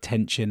going to be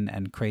attention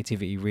and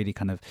creativity really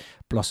kind of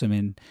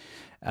blossoming.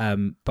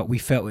 But we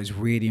felt it was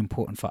really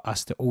important for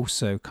us to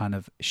also kind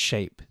of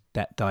shape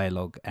that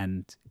dialogue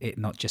and it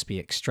not just be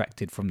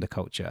extracted from the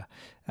culture,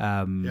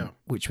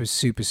 which was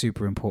super,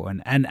 super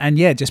important. And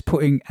yeah, just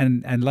putting,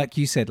 and like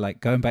you said,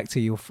 like going back to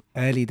your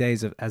early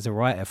days as a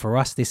writer, for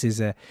us, this is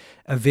a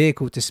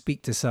vehicle to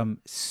speak to some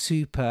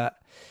super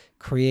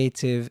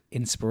creative,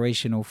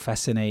 inspirational,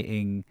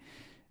 fascinating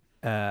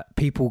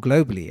people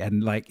globally.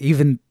 And like,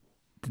 even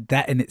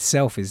that in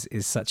itself is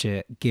such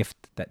a gift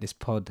that this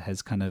pod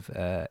has kind of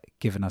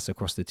given us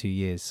across the 2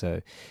 years.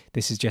 So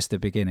this is just the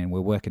beginning.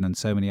 We're working on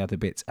so many other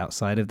bits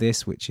outside of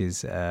this, which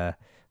is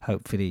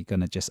hopefully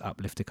going to just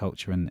uplift the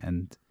culture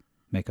and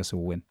make us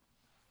all win.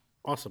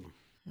 Awesome.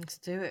 Let's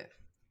do it.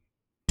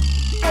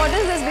 What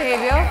is this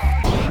behavior?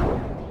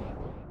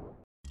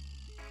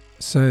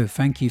 So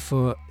thank you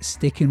for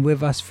sticking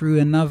with us through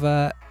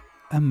another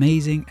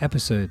amazing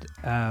episode.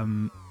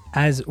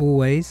 As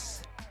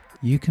always,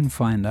 you can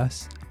find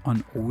us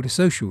on all the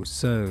socials.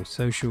 So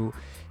social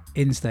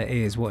Insta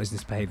is What Is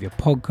This Behavior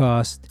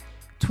Podcast.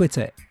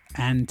 Twitter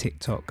and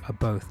TikTok are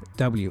both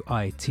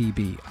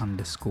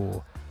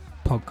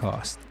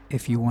WITB_podcast.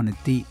 If you want to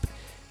deep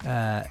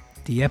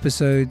the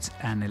episodes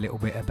and a little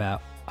bit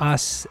about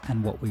us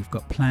and what we've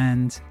got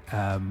planned,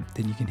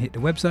 then you can hit the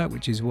website,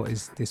 which is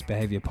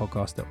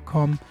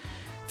whatisthisbehaviorpodcast.com.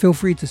 Feel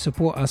free to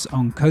support us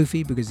on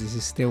Ko-fi, because this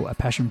is still a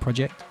passion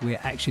project. We're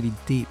actually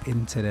deep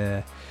into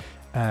the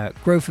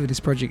growth of this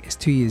project. Is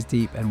 2 years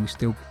deep, and we've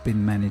still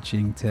been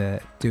managing to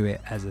do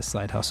it as a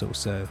side hustle.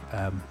 So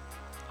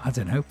I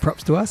don't know,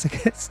 props to us, I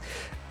guess.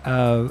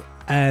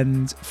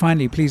 And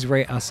finally, please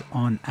rate us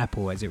on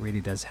Apple, as it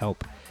really does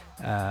help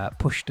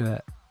push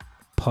the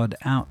pod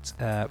out,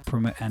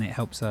 promote, and it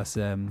helps us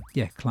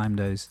climb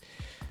those,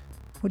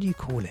 what do you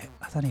call it?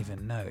 I don't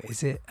even know.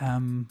 Is it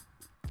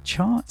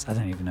charts? I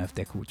don't even know if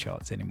they're called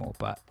charts anymore,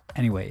 but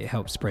anyway, it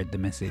helps spread the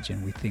message,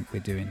 and we think we're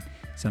doing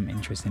some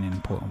interesting and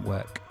important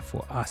work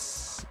for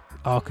us,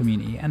 our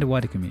community, and the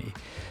wider community.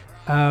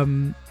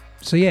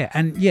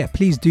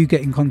 Please do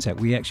get in contact.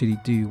 We actually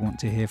do want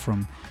to hear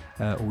from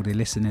all the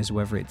listeners,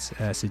 whether it's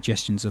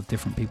suggestions of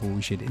different people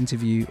we should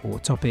interview, or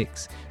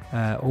topics,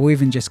 or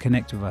even just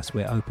connect with us.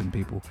 We're open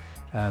people.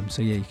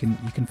 You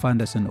can find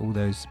us on all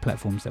those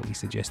platforms that we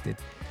suggested.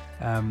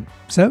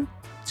 So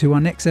to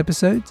our next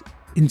episode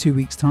in 2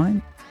 weeks'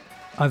 time.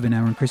 I've been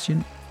Aaron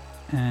Christian,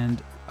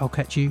 and I'll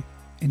catch you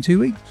in 2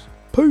 weeks.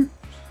 Peace.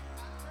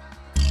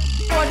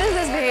 What is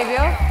this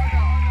behavior?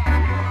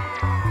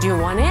 Do you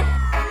want it?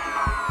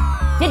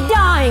 You're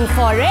dying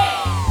for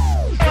it.